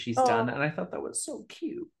after she's done, and Oh, I thought that was so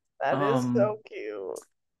cute. that is Um so cute.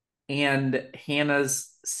 and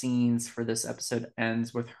Hannah's scenes for this episode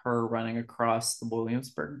ends with her running across the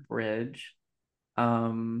Williamsburg Bridge,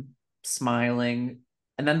 um, smiling.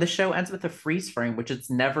 And then the show ends with a freeze frame, which it's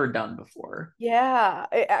never done before. Yeah,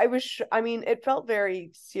 I mean, it felt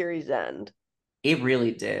very series end. It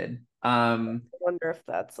really did. I wonder if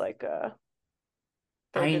that's like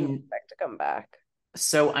they didn't I expect to come back.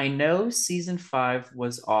 so I know season 5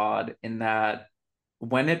 was odd in that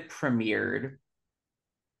when it premiered,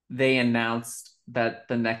 they announced that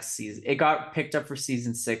the next season it got picked up for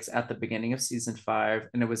season 6 at the beginning of season 5,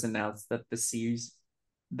 and it was announced that the series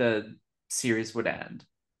would end.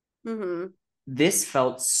 Mm-hmm. This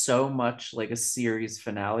felt so much like a series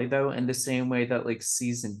finale though, in the same way that like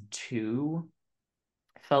season 2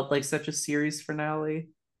 felt like such a series finale.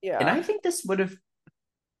 And Yeah. I think this would have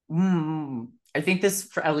I think this,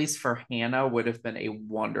 for at least for Hannah, would have been a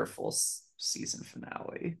wonderful season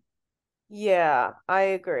finale. Yeah, I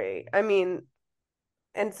agree. I mean,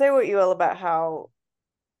 and say what you will about how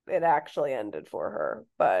it actually ended for her,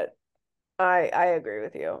 but I agree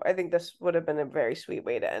with you. I think this would have been a very sweet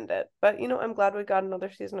way to end it. But I'm glad we got another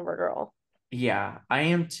season of our girl. Yeah, I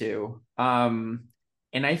am too. And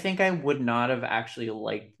I think I would not have actually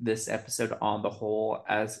liked this episode on the whole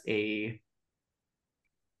as a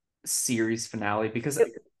series finale because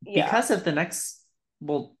Yeah. of the next.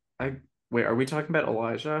 Well, I wait. Are we talking about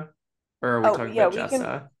Elijah, or are we Oh, talking yeah, about we can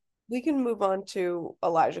Jessa? we can move on to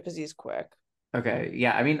Elijah because he's quick. Okay,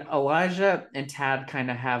 yeah. I mean, Elijah and Tad kind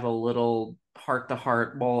of have a little heart to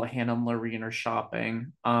heart while Hannah and Lorene are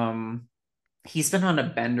shopping. He's been on a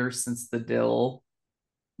bender since the Dill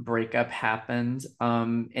breakup happened.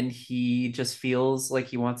 And he just feels like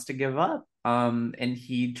he wants to give up. And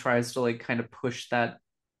he tries to like kind of push that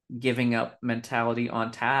giving up mentality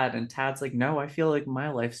on Tad, and Tad's like, no, I feel like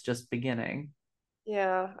my life's just beginning.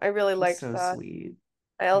 Yeah, I really He's liked so that. sweet.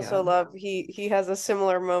 I also Yeah. love he has a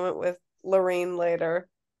similar moment with Lorene later,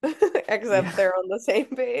 except Yeah. they're on the same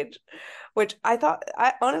page, which I thought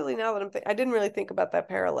I honestly now that I didn't really think about that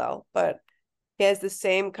parallel, but he has the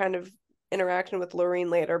same kind of interaction with Lorene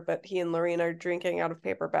later, but he and Lorene are drinking out of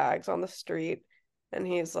paper bags on the street, and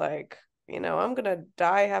he's like, I'm gonna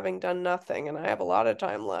die having done nothing, and I have a lot of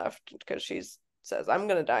time left because she says I'm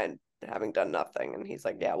gonna die having done nothing, and he's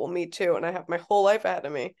like, yeah, well, me too, and I have my whole life ahead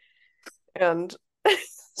of me, and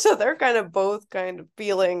so they're kind of both kind of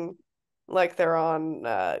feeling like they're on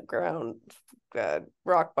ground,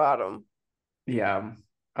 rock bottom. Yeah.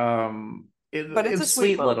 But it's a It's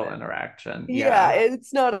sweet sweet little moment. interaction. Yeah, Yeah.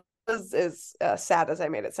 it's not as sad as I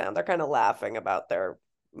made it sound. They're kind of laughing about their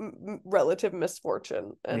relative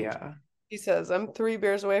misfortune. And Yeah. he says, I'm 3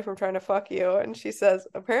 beers away from trying to fuck you. And she says,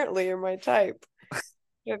 apparently you're my type.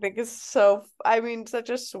 I think is so, I mean, such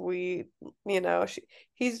a sweet,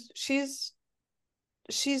 he's,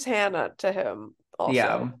 she's Hannah to him also,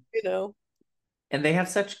 Yeah. you know? And they have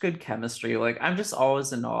such good chemistry. Like, I'm just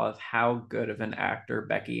always in awe of how good of an actor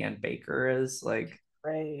Becky Ann Baker is. Like,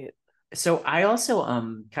 Right. so I also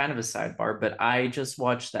kind of a sidebar, but I just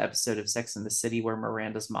watched the episode of Sex and the City where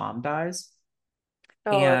Miranda's mom dies.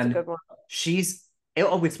 Oh, that's a And good one. she's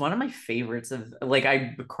it's one of my favorites of like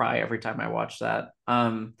I cry every time I watch that.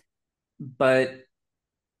 But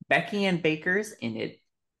Becky Ann Baker's in it.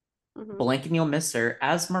 Hmm. Blank and you'll miss her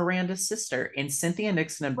as Miranda's sister, and Cynthia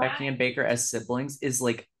Nixon and Becky Ann Right. Baker as siblings is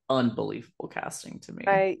like unbelievable casting to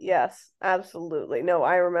me. Yes, absolutely. No,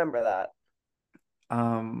 I remember that.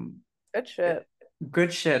 Um, Good shit.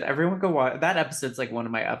 good shit. Everyone go watch that episode's like one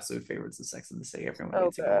of my absolute favorites of Sex and the City. Everyone Oh,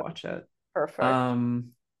 needs to go good. watch it. Perfect.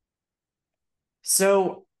 Um,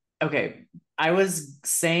 so okay, I was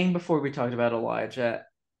saying before we talked about Elijah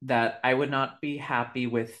that I would not be happy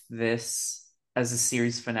with this as a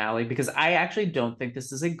series finale because I actually don't think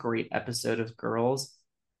this is a great episode of Girls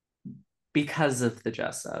because of the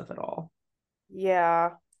Jessa of it all.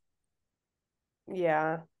 Yeah.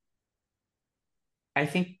 Yeah. I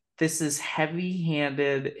think this is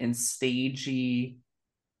heavy-handed and stagey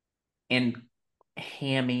and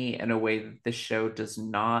hammy in a way that the show does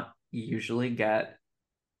not usually get,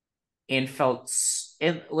 and felt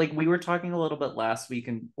and like we were talking a little bit last week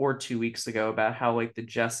and or 2 weeks ago about how like the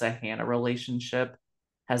Jessa Hannah relationship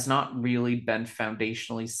has not really been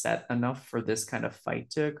foundationally set enough for this kind of fight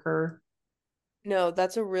to occur. No,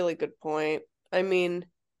 that's a really good point. I mean,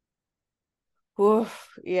 oof,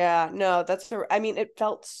 yeah, no, I mean, it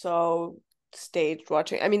felt so staged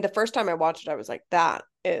watching. I mean, the first time I watched it, I was like, that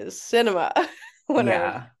is cinema when I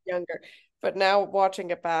was Yeah. younger. But now watching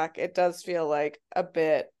it back, it does feel like a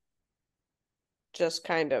bit just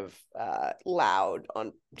kind of loud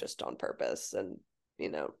on just on purpose and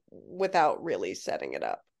without really setting it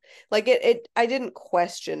up. Like it I didn't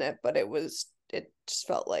question it, but it just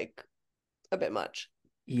felt like a bit much.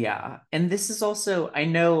 Yeah. And this is also, I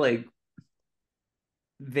know like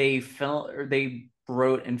they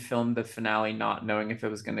wrote and filmed the finale not knowing if it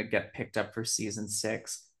was going to get picked up for season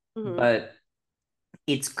 6, Hmm. but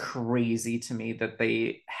it's crazy to me that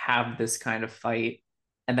they have this kind of fight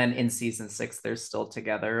and then in season 6 they're still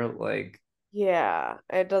together. Like, Yeah,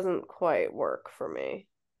 it doesn't quite work for me.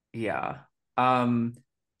 yeah. um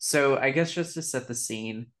so I guess just to set the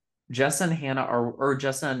scene, Jess and Hannah are or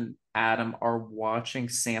Jess and Adam are watching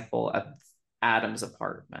Sample at Adam's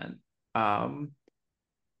apartment.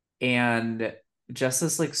 And Jess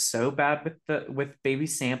is like so bad with the with baby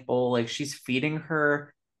Sample. Like she's feeding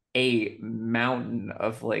her a mountain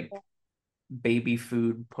of like baby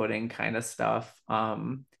food pudding kind of stuff.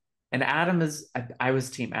 And Adam is I was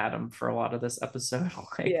team Adam for a lot of this episode.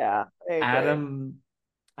 Like Yeah, I agree. Adam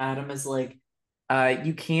Adam is like,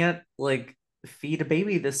 you can't like feed a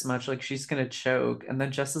baby this much, like she's gonna choke. And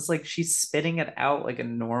then Jess is like, she's spitting it out like a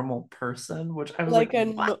normal person, which I was like,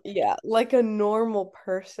 what? Yeah, like a normal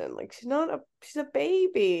person. Like she's a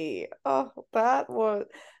baby. Oh, that was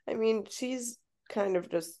I mean, she's kind of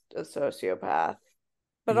just a sociopath.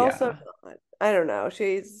 But also Yeah. I don't know.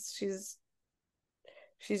 She's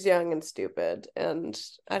young and stupid and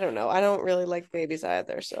I don't know. I don't really like babies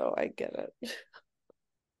either, so I get it.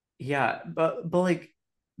 Yeah, but like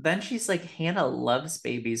then she's like, Hannah loves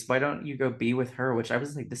babies. Why don't you go be with her? Which I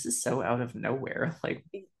was like, this is so out of nowhere. Like,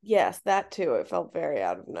 Yes, that too. It felt very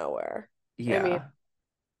out of nowhere. I mean, yeah,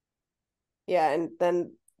 yeah, and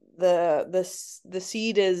then the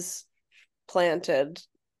seed is planted.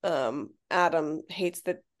 Adam hates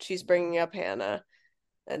that she's bringing up Hannah,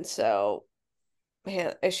 and so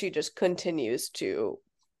she just continues to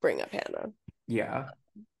bring up Hannah. yeah.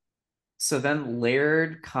 So then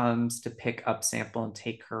Laird comes to pick up Sample and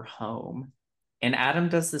take her home. And Adam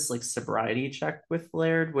does this like sobriety check with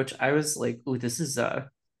Laird, which I was like, ooh, this is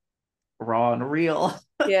raw and real.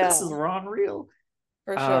 This Yeah, is raw and real.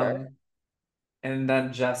 for sure. Um, and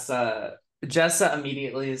then Jessa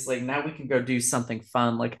immediately is like, now we can go do something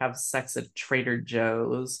fun, like have sex at Trader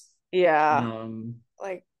Joe's. Yeah, Um,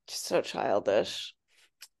 like just so childish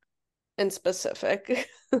and specific.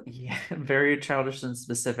 yeah, very childish and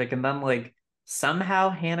specific. And then like somehow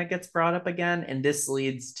Hannah gets brought up again, and this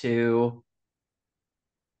leads to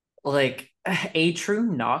like a true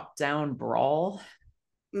knockdown brawl.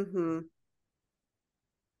 Mm-hmm.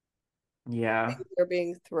 Yeah. Things are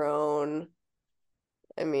being thrown.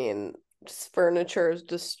 I mean, just furniture is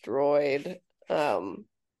destroyed. Um,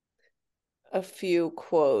 a few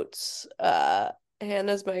quotes.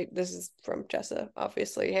 Hannah's my, this is from Jessa,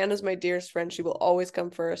 obviously. Hannah's my dearest friend. She will always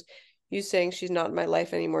come first. You saying she's not in my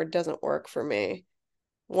life anymore doesn't work for me.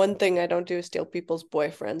 One thing I don't do is steal people's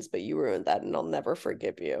boyfriends, but you ruined that and I'll never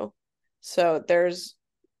forgive you. So there's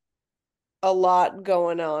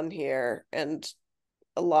going on here and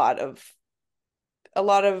a lot of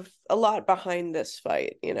a lot behind this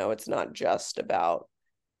fight. It's not just about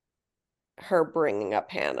her bringing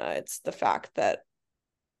up Hannah. It's the fact that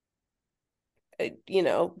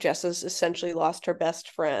Jessa's essentially lost her best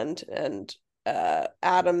friend, and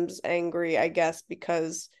Adam's angry, I guess,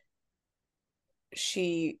 because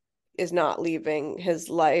she is not leaving his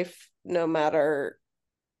life no matter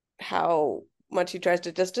how much he tries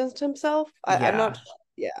to distance himself. I'm not,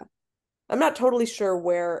 Yeah. yeah, I'm not totally sure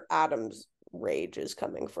where Adam's rage is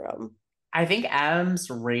coming from. I think Adam's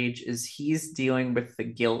rage is he's dealing with the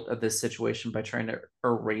guilt of this situation by trying to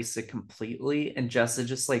erase it completely. And Jessa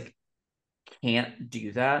just like can't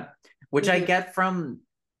do that, which I Mm-hmm. get from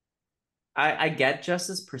I get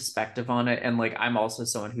Jessa's perspective on it. And like I'm also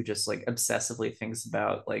someone who just like obsessively thinks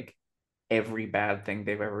about like every bad thing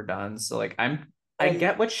they've ever done. So like I I'm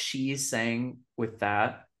get what she's saying with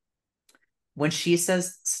that. When she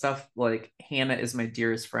says stuff like Hannah is my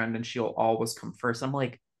dearest friend and she'll always come first, I'm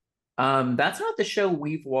like, that's not the show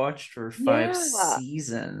we've watched for five Yeah,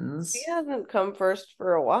 he seasons. hasn't come first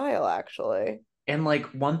for a while, actually. And like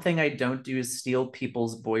one thing I don't do is steal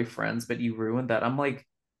people's boyfriends, but you ruined that. I'm like,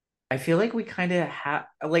 I feel like we kind of have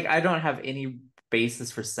like I don't have any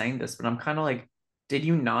basis for saying this, but I'm kind of like, did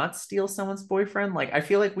you not steal someone's boyfriend? Like I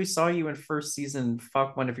feel like we saw you in first season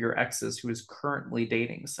fuck one of your exes who is currently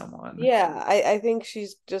dating someone. Yeah, I think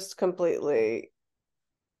she's just completely,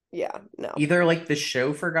 yeah, no. Either like the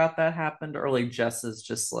show forgot that happened or like Jess is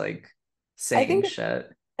just like I saying think shit.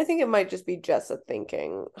 I think it might just be Jessa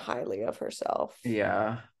thinking highly of herself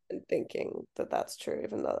Yeah. and thinking that that's true,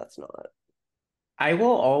 even though that's not. I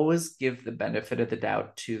will always give the benefit of the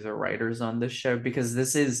doubt to the writers on this show because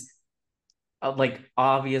this is like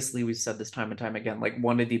obviously we've said this time and time again, like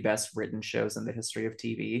one of the best written shows in the history of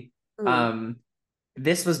TV. Mm. Um,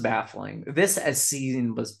 this was baffling. This as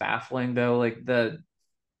season was baffling though. Like the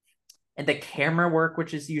camera work,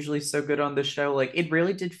 which is usually so good on the show, like it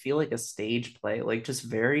really did feel like a stage play, like just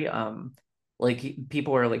very like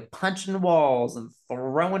people are like punching walls and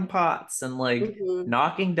throwing pots and like Hmm.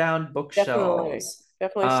 knocking down Definitely, bookshelves.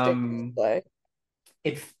 definitely stage Um play.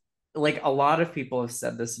 it like a lot of people have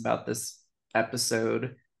said this about this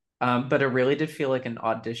episode, but it really did feel like an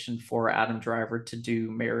audition for Adam Driver to do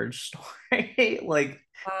Marriage Story, like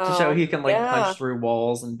to show Wow, he can like punch yeah, through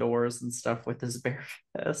walls and doors and stuff with his bare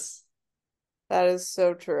fists. that is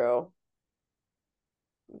so true.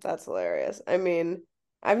 That's hilarious. I mean,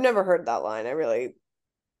 I've never heard that line.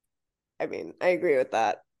 I mean, I agree with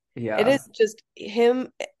that. It is Yeah. just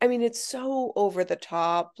him. I mean, it's so over the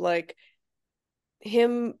top, like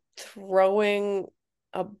him throwing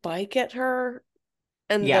a bike at her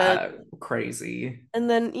and then Yeah, crazy.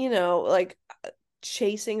 like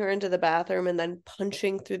chasing her into the bathroom and then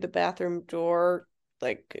punching through the bathroom door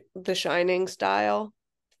like The Shining style.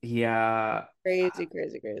 Yeah. Crazy,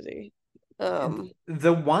 crazy, crazy.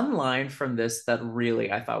 The one line from this that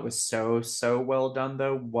really I thought was so well done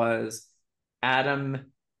though was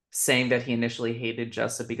Adam saying that he initially hated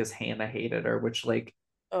Jessa because Hannah hated her, which like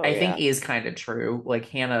Oh I think yeah. is kind of true. Like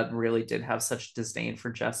Hannah really did have such disdain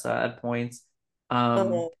for Jessa at points.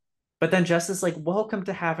 Um, Uh-huh. But then Jess is like, welcome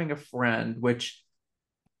to having a friend, which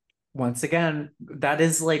once again, that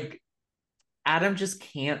is like Adam just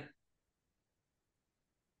can't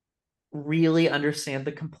really understand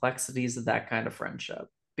the complexities of that kind of friendship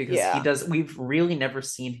because Yeah. we've really never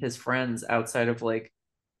seen his friends outside of like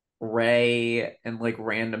Ray and like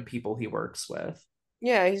random people he works with.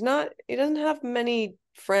 Yeah, he doesn't have many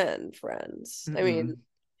friends. I mean,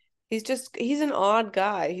 Mm-mm. he's an odd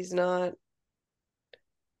guy. He's not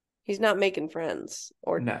making friends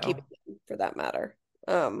or keeping No. them for that matter.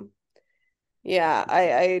 Um, yeah,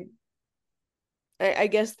 I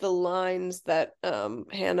guess the lines that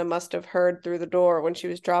Hannah must have heard through the door when she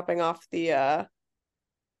was dropping off the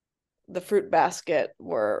fruit basket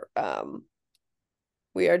were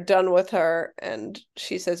we are done with her, and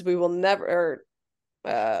she says we will never or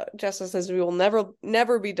Jessa says we will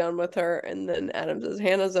never be done with her, and then Adam says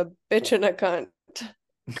Hannah's a bitch and a cunt.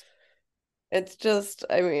 It's just,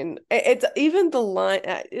 I mean, it's even the line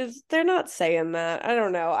is they're not saying that. I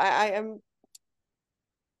don't know. I am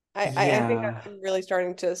I think Yeah. I'm really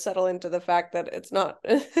starting to settle into the fact that it's not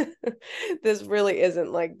this really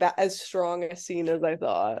isn't like that as strong a scene as I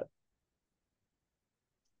thought.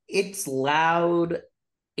 It's loud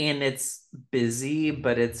and it's busy,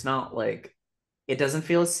 but it's not like it doesn't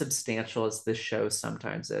feel as substantial as this show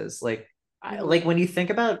sometimes is. Like Mhm. like when you think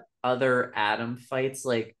about other Adam fights,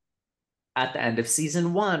 like at the end of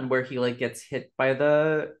season one, where he like gets hit by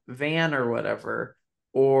the van or whatever,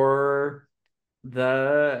 or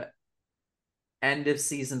the end of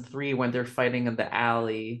season three when they're fighting in the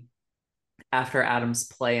alley after Adam's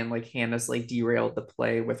play and like Hannah's like derailed the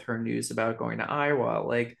play with her news about going to Iowa.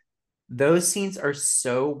 Like those scenes are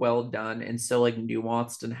so well done and so like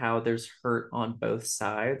nuanced and how there's hurt on both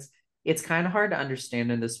sides. It's kind of hard to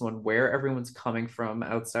understand in this one where everyone's coming from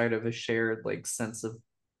outside of a shared like sense of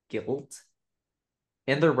guilt.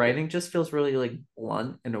 And the writing just feels really like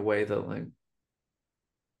blunt in a way that like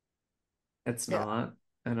it's Yeah. not.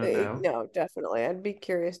 I don't know. No, definitely. I'd be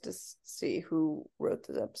curious to see who wrote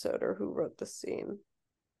this episode or who wrote this scene.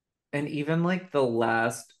 And even like the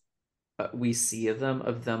last we see of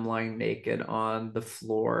them lying naked on the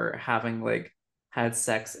floor, having like had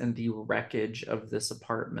sex in the wreckage of this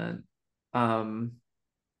apartment. Um,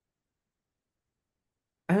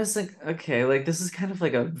 I was like, okay, like this is kind of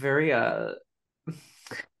like a very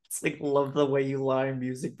it's like love the way you lie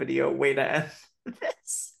music video way to end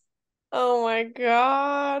this. Oh my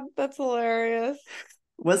God, that's hilarious.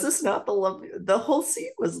 Was this not the love? The whole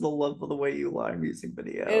scene was the love of the way you lie music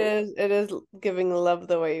video, It is giving Love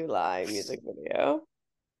the Way You Lie music video.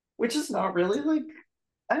 which is not really like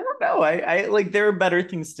I don't know. I like there are better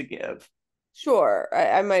things to give. Sure,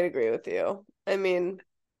 I might agree with you. I mean,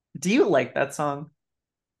 Do you like that song?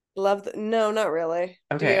 no, not really.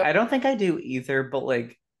 Do Okay, you? I don't think I do either, but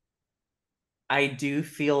like I do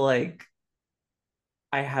feel like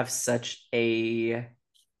I have such a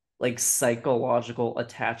like psychological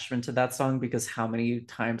attachment to that song because how many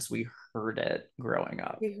times we heard it growing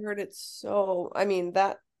up. We heard it so, I mean,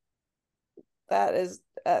 that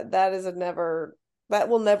is a never that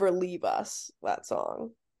will never leave us, that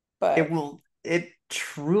song. It But will it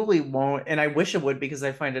truly won't, and I wish it would because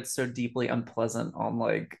I find it so deeply unpleasant on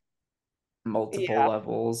like multiple yeah,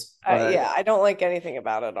 levels, but I don't like anything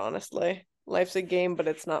about it, honestly. Life's a game, but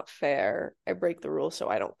it's not fair. I break the rules, so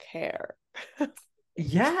I don't care.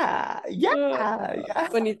 yeah, yeah, Uh, yeah.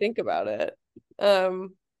 when you think about it.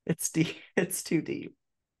 Um, It's deep. It's too deep.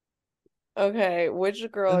 okay, which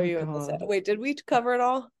girl are Oh you in this? God. Wait, did we cover it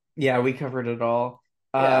all? Yeah, we covered it all.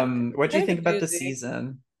 Yeah, What do you kind of think a about the doozy.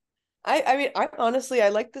 season? I mean, I honestly I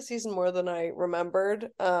liked the season more than I remembered.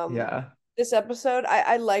 Yeah. This episode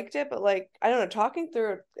I liked it, but like I don't know, talking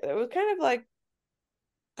through it, it was kind of like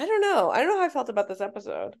I don't know. I don't know how I felt about this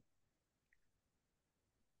episode.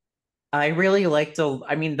 I really liked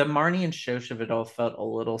I mean, the Marnie and Shosh of it all felt a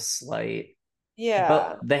little slight, but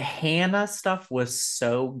Yeah. the Hannah stuff was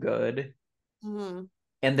so good. Hmm.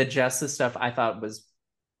 And the Jessa stuff I thought was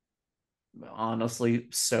honestly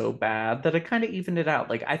so bad that it kind of evened it out.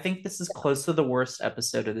 Like, I think this is close to the worst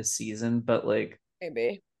episode of the season, but like,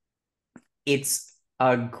 Maybe. it's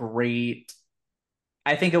a great,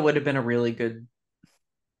 I think it would have been a really good,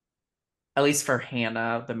 at least for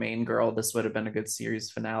Hannah, the main girl, this would have been a good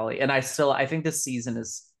series finale. And I think this season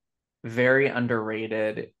is very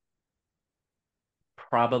underrated.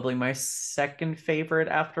 Probably my second favorite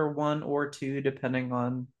after one or two, depending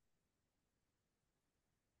on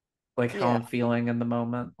like how Yeah. I'm feeling in the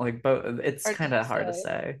moment. Like both, it's Hard to kind of hard to say.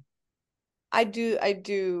 say. I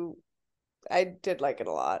did like it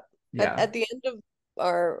a lot. Yeah. At the end of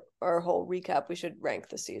our whole recap, we should rank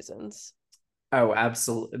the seasons. Oh,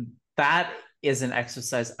 absolutely. that is an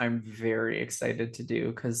exercise I'm very excited to do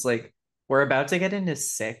because like we're about to get into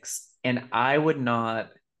six, and I would not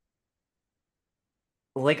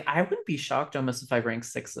like I wouldn't be shocked almost if I rank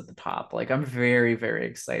six at the top. Like I'm very, very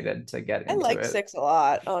excited to get I into like it. six a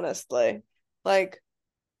lot, honestly. Like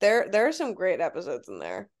there are some great episodes in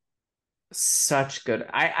there. Such good.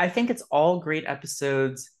 I think it's all great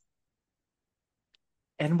episodes.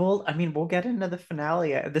 And we'll get into the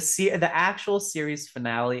finale. The actual series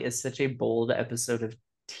finale is such a bold episode of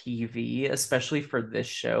TV, especially for this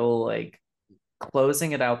show. Like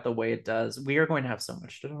closing it out the way it does, we are going to have so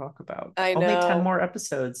much to talk about. I Only 10 know. more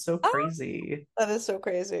episodes. So Ah, crazy. that is so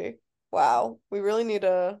crazy. Wow. We need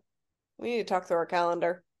to talk through our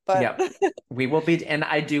calendar. But Yep. We will be, and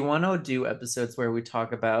I do want to do episodes where we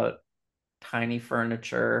talk about tiny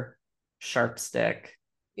furniture, sharp stick,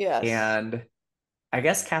 yes. and I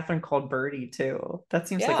guess Catherine called Birdie too. That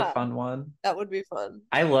seems like a Yeah, fun one. that would be fun.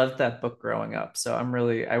 I loved that book growing up, so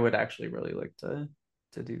I would actually really like to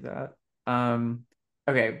do that.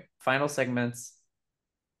 Okay, final segments.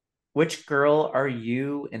 Which girl are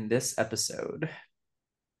you in this episode?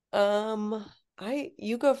 Um,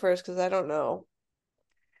 you go first because I don't know.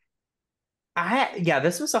 Yeah,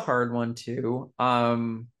 this was a hard one too.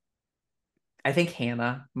 I think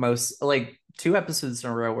Hannah most like two episodes in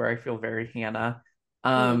a row where I feel very Hannah. Mm,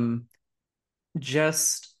 Um,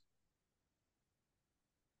 just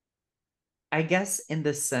I guess in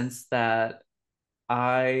the sense that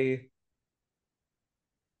I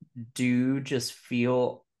do just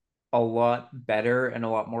feel a lot better and a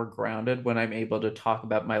lot more grounded when I'm able to talk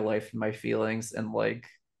about my life and my feelings and like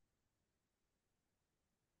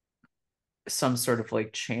some sort of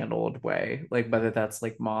like channeled way, like whether that's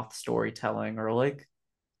like moth storytelling or like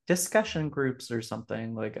discussion groups or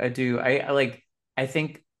something. Like I like, I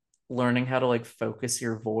think learning how to like focus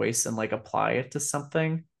your voice and like apply it to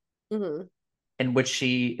something hmm. and which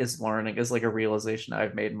she is learning is like a realization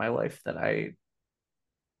I've made in my life that I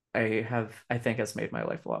think has made my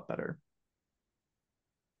life a lot better.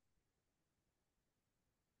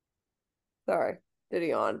 Sorry, did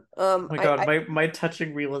he on? Oh my God, my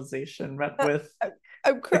touching realization met I, with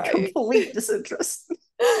I'm a crying. complete disinterest.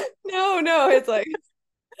 No, no, it's like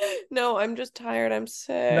no, I'm just tired. I'm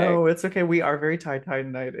sick. No, it's okay. We are very tired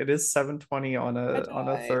tonight. It is 7:20 on I a died. I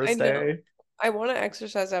know. Thursday. I want to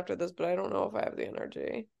exercise after this, but I don't know if I have the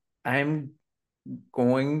energy. I'm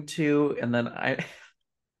going to, and then I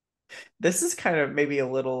this is kind of maybe a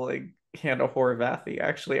little like Hannah Horvathy,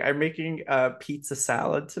 actually. I'm making a pizza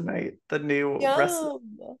salad tonight. The new recipe.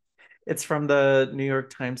 Yum. It's from the New York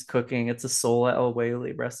Times Cooking. It's a Sola El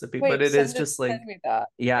Whaley recipe, but Wait, it is just send like, me that.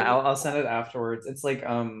 yeah, I need I'll that. send it afterwards. It's like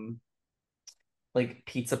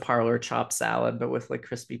pizza parlor chopped salad, but with like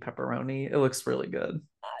crispy pepperoni. It looks really good.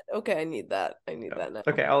 Okay, I need that. I need Yeah. that now.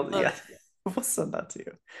 Okay, I'll Um, yeah, we'll send that to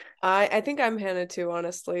you. I think I'm Hannah too,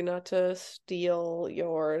 honestly, not to steal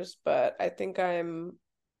yours, but I think I'm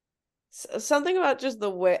something about just the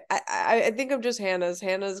way I think I'm just Hannah's.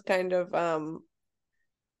 Hannah's kind of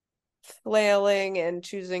flailing and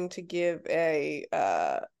choosing to give a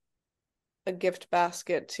gift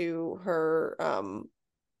basket to her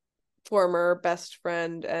former best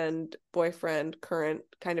friend and boyfriend, current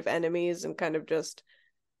kind of enemies, and kind of just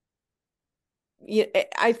yeah,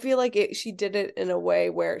 I feel like she did it in a way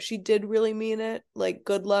where she did really mean it, like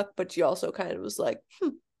good luck, but she also kind of was like,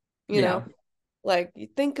 you know, Yeah. like you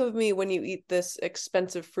think of me when you eat this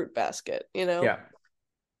expensive fruit basket, you know? Yeah.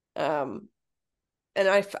 Um, and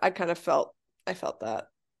I kind of I felt that.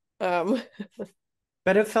 Um,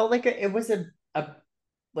 But it felt like it was a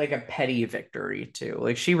like a petty victory too.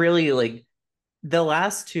 Like she really like the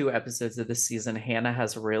last two episodes of this season, Hannah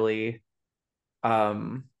has really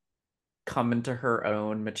um come into her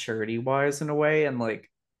own maturity wise in a way. And like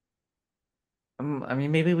I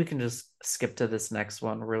mean maybe we can just skip to this next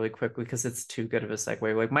one really quickly because it's too good of a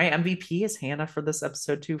segue. Like my MVP is Hannah for this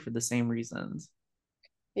episode too for the same reasons.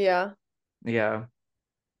 yeah. Yeah.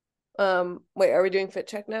 Wait, are we doing fit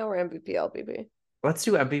check now or MVP LBB? Let's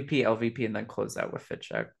do MVP, LVP, and then close out with Fit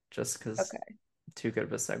Check just because Okay. too good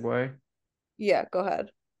of a segue. Yeah, go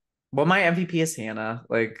ahead. Well, my MVP is Hannah.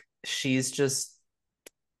 Like she's just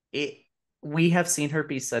it. We have seen her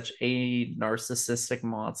be such a narcissistic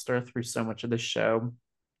monster through so much of the show,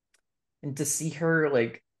 and to see her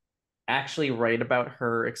like actually write about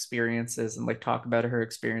her experiences and like talk about her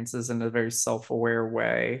experiences in a very self-aware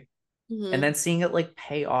way, and Hmm. then seeing it like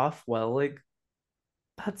pay off well, like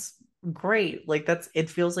that's great. Like that's it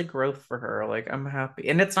feels like growth for her. Like I'm happy,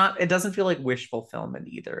 and it doesn't feel like wish fulfillment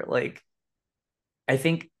either. Like I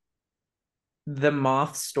think the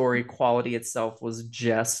moth story quality itself was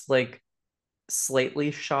just like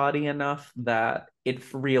slightly shoddy enough that it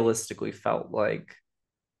realistically felt like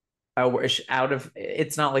I wish out of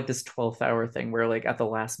it's not like this 12th hour thing where like at the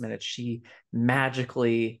last minute she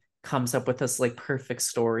magically comes up with this like perfect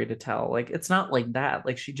story to tell. Like it's not like that.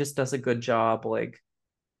 Like she just does a good job like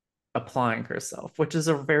applying herself, which is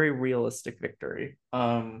a very realistic victory.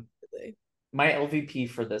 My LVP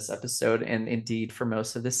for this episode and indeed for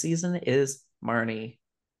most of the season is Marnie.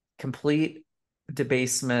 Complete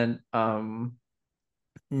debasement,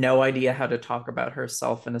 no idea how to talk about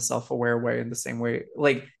herself in a self-aware way in the same way.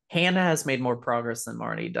 Like Hannah has made more progress than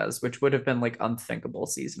Marnie does, which would have been like unthinkable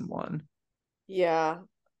season one. Yeah,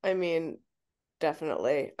 I mean,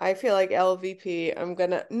 definitely. I feel like LVP, I'm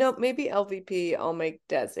gonna no, maybe LVP, I'll make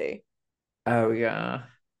Desi. Oh yeah.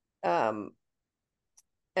 Um,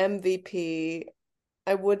 MVP,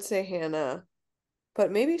 I would say Hannah,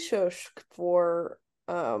 but maybe Shush for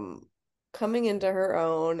coming into her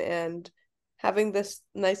own and having this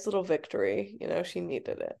nice little victory. She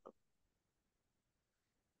needed it.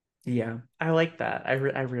 Yeah, I like that. I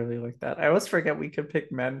really like that. I always forget we could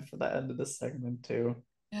pick men for the end of the segment too.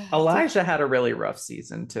 It's a Elijah had a really rough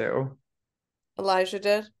season too. Elijah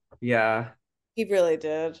did. Yeah. He really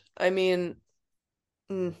did. I mean,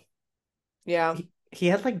 mm, yeah. He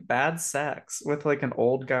had like bad sex with like an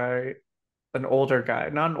older guy,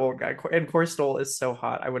 not an old guy. And Corey Stoll is so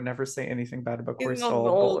hot. I would never say anything bad about He's Corey not an Stoll,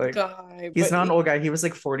 but old like guy, he's but not an old guy. He was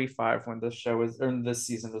like 45 when this show was or this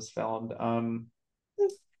season was filmed.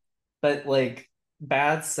 But like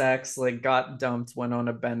bad sex, like got dumped, went on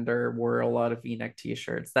a bender, wore a lot of V-neck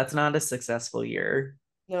t-shirts. That's not a successful year.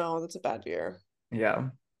 no, that's a bad year. Yeah.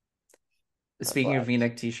 Bad Speaking of luck.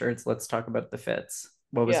 V-neck t-shirts, let's talk about the fits.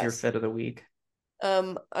 What was your Yes. fit of the week?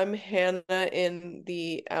 I'm Hannah in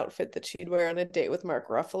the outfit that she'd wear on a date with Mark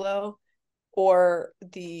Ruffalo, or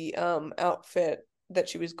the outfit that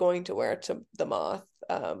she was going to wear to the Moth,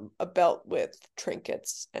 a belt with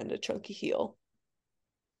trinkets and a chunky heel.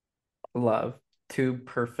 Love. Two Right.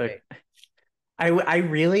 perfect. I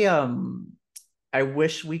really I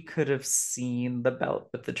wish we could have seen the belt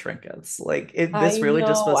with the trinkets. Like it I this really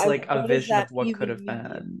just know. was like a What does vision that of what could even have mean?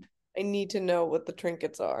 been. I need to know what the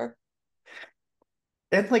trinkets are.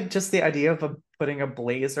 And like just the idea of putting a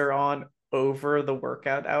blazer on over the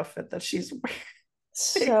workout outfit that she's wearing.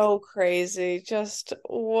 So crazy. Just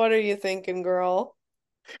what are you thinking, girl?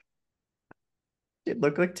 It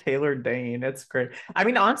looked like Taylor Dane. It's great. I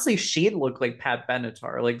mean, honestly, she'd look like Pat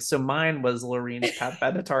Benatar. Like, so mine was Lorene's Pat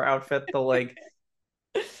Benatar outfit,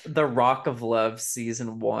 the Rock of Love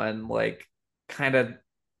season one, like kind of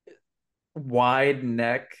wide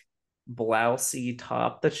neck blousey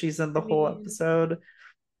top that she's in I the whole mean, episode.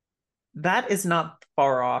 That is not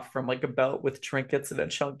far off from like a belt with trinkets and a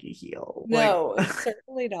chunky heel. Like no, it's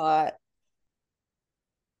certainly not.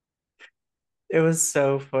 it was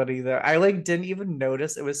so funny though. I like didn't even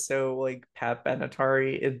notice it was so like Pat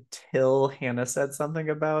Benatar until Hannah said something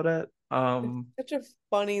about it. It's such a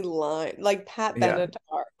funny line. Like Pat Yeah,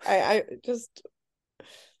 Benatar. I just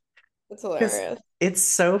it's because hilarious. it's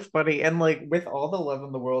so funny and like with all the love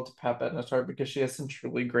in the world to Pat Benatar because she has some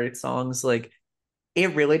truly great songs. Like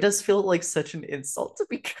it really does feel like such an insult to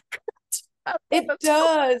be compared to Pat It Benatar.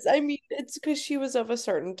 does. I mean, it's because she was of a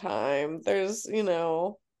certain time. There's.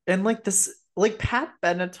 And like this, like Pat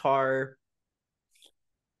Benatar,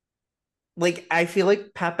 like I feel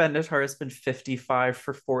like Pat Benatar has been 55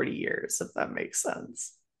 for 40 years, if that makes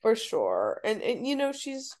sense. For sure. And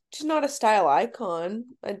she's not a style icon.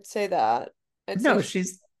 I'd say that. I'd say No, she,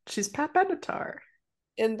 she's Pat Benatar.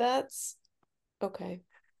 and that's okay.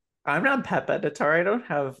 I'm not Pat Benatar. I don't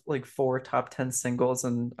have like four top 10 singles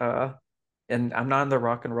and I'm not in the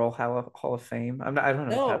Rock and Roll Hall of Fame. I don't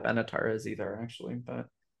know if Pat No, Benatar is either actually, but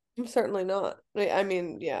I'm certainly not. I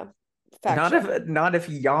mean, yeah. Fact not check. if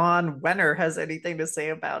Jan Wenner has anything to say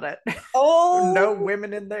about it. No Oh,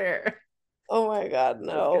 women in there. oh my God,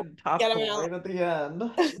 Just no. getting Get topped him out. right at the end.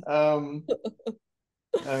 Um,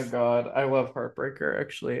 oh God, I love Heartbreaker.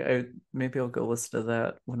 Actually, I maybe I'll go listen to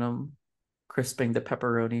that when I'm crisping the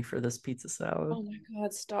pepperoni for this pizza salad. Oh my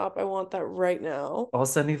God, stop. I want that right now. I'll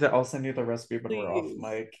send you the recipe when we're off Please.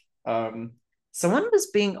 mic. Someone was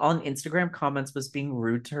being on Instagram comments was being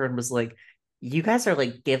rude to her and was like, "You guys are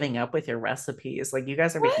like giving up with your recipes. Like you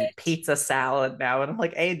guys are making What? pizza salad now." And I'm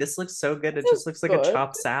like, "Hey, this looks so good. It This just is looks like a good.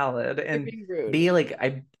 chopped salad." You're And being rude. B, like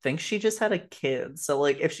I think she just had a kid. So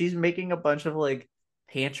like if she's making a bunch of like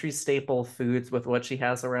pantry staple foods with what she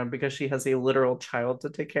has around because she has a literal child to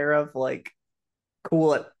take care of, like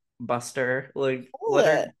cool it, Buster. Like Pull let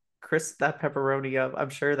it. her crisp that pepperoni up. I'm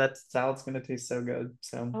sure that salad's gonna taste so good.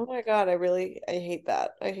 So Oh my God, I hate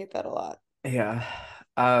that. I hate that a lot. yeah.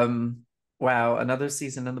 Um Wow, another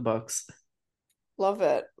season in the books. Love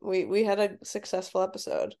it. We had a successful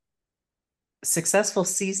episode. Successful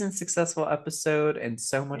season, successful episode, and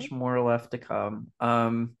so much more left to come.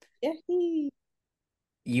 Yay.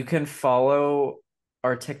 You can follow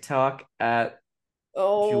our TikTok at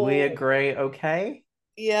Julia Oh, Gray, okay?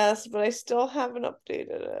 yes, but I still haven't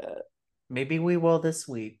updated it. Maybe we will this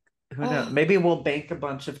week. Who knows? Ah, Maybe we'll bank a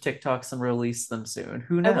bunch of TikToks and release them soon.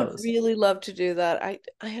 Who I would knows? really love to do that.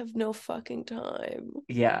 I have no fucking time.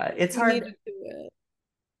 Yeah, it's We need hard. to do it.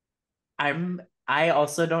 I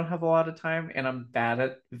also don't have a lot of time and I'm bad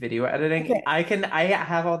at video editing. Okay. I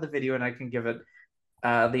have all the video and I can give it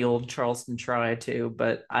the old Charleston try too,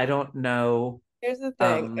 but I don't know. Here's the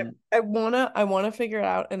thing. Um I wanna figure it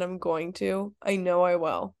out and I'm going to. I know I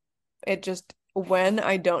will. It just when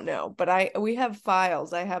I don't know. But we have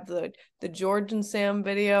files. I have the George and Sam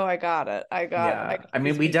video. I yeah, got I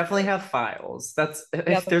mean these we definitely videos. have files. That's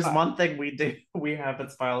Yeah, if the there's file. one thing we do, we have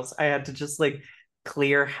its files. I had to just like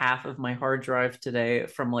clear half of my hard drive today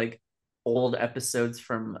from like old episodes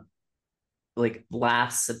from like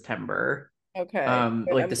last September. Okay.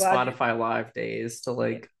 Good. Like I'm the glad you Spotify live days to yeah.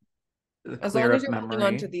 like As clear long as up you're holding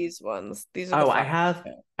on to memory. these ones. These are the Oh, files.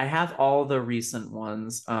 I have all the recent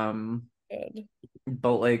ones. Good.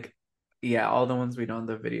 But like yeah, all the ones we don't have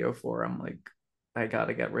the video for, I'm like, I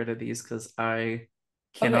gotta get rid of these because I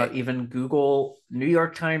cannot Okay. even Google New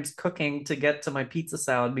York Times cooking to get to my pizza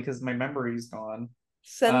salad because my memory's gone.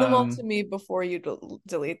 Send them all to Um, me before you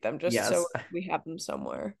delete them, just so yes, we have them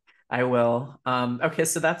somewhere. I will. Okay,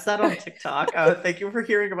 so that's that on TikTok. Thank you for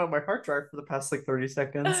hearing about my hard drive for the past like 30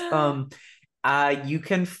 seconds. You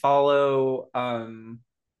can follow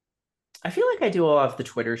I feel like I do a lot of the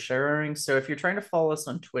Twitter sharing. So if you're trying to follow us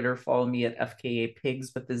on Twitter, follow me at FKA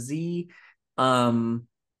Pigs with the Z. Um,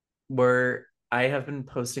 where I have been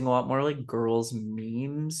posting a lot more like girls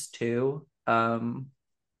memes too.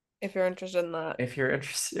 If you're interested in that. If you're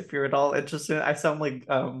interested, if you're at all interested, I sound like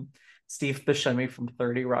Steve Buscemi from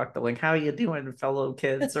 30 Rock, the like, how you doing, fellow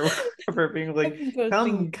kids, or whatever, being like, I've been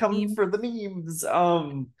posting come memes. for the memes.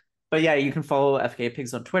 But yeah, you can follow FK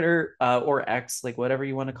Pigs on Twitter, or X, like whatever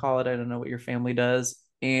you want to call it. I don't know what your family does.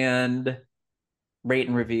 And rate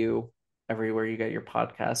and review everywhere you get your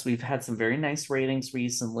podcast. We've had some very nice ratings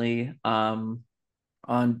recently, on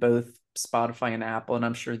both Spotify and Apple, and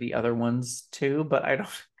I'm sure the other ones too, but I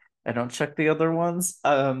don't check the other ones.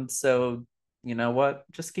 So you know what?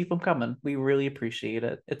 Just keep them coming. We really appreciate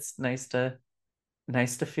it. It's nice to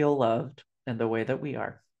feel loved in the way that we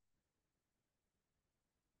are.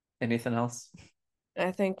 Anything else?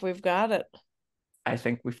 I think we've got it. I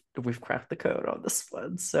think we've cracked the code on this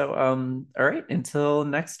one. So all right, until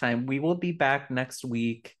next time, we will be back next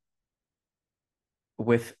week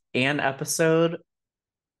with an episode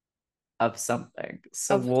of something.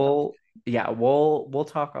 So Of some. we'll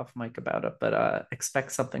talk off mic about it, but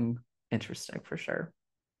expect something interesting for sure.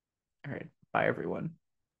 All right. Bye everyone.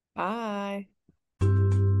 Bye.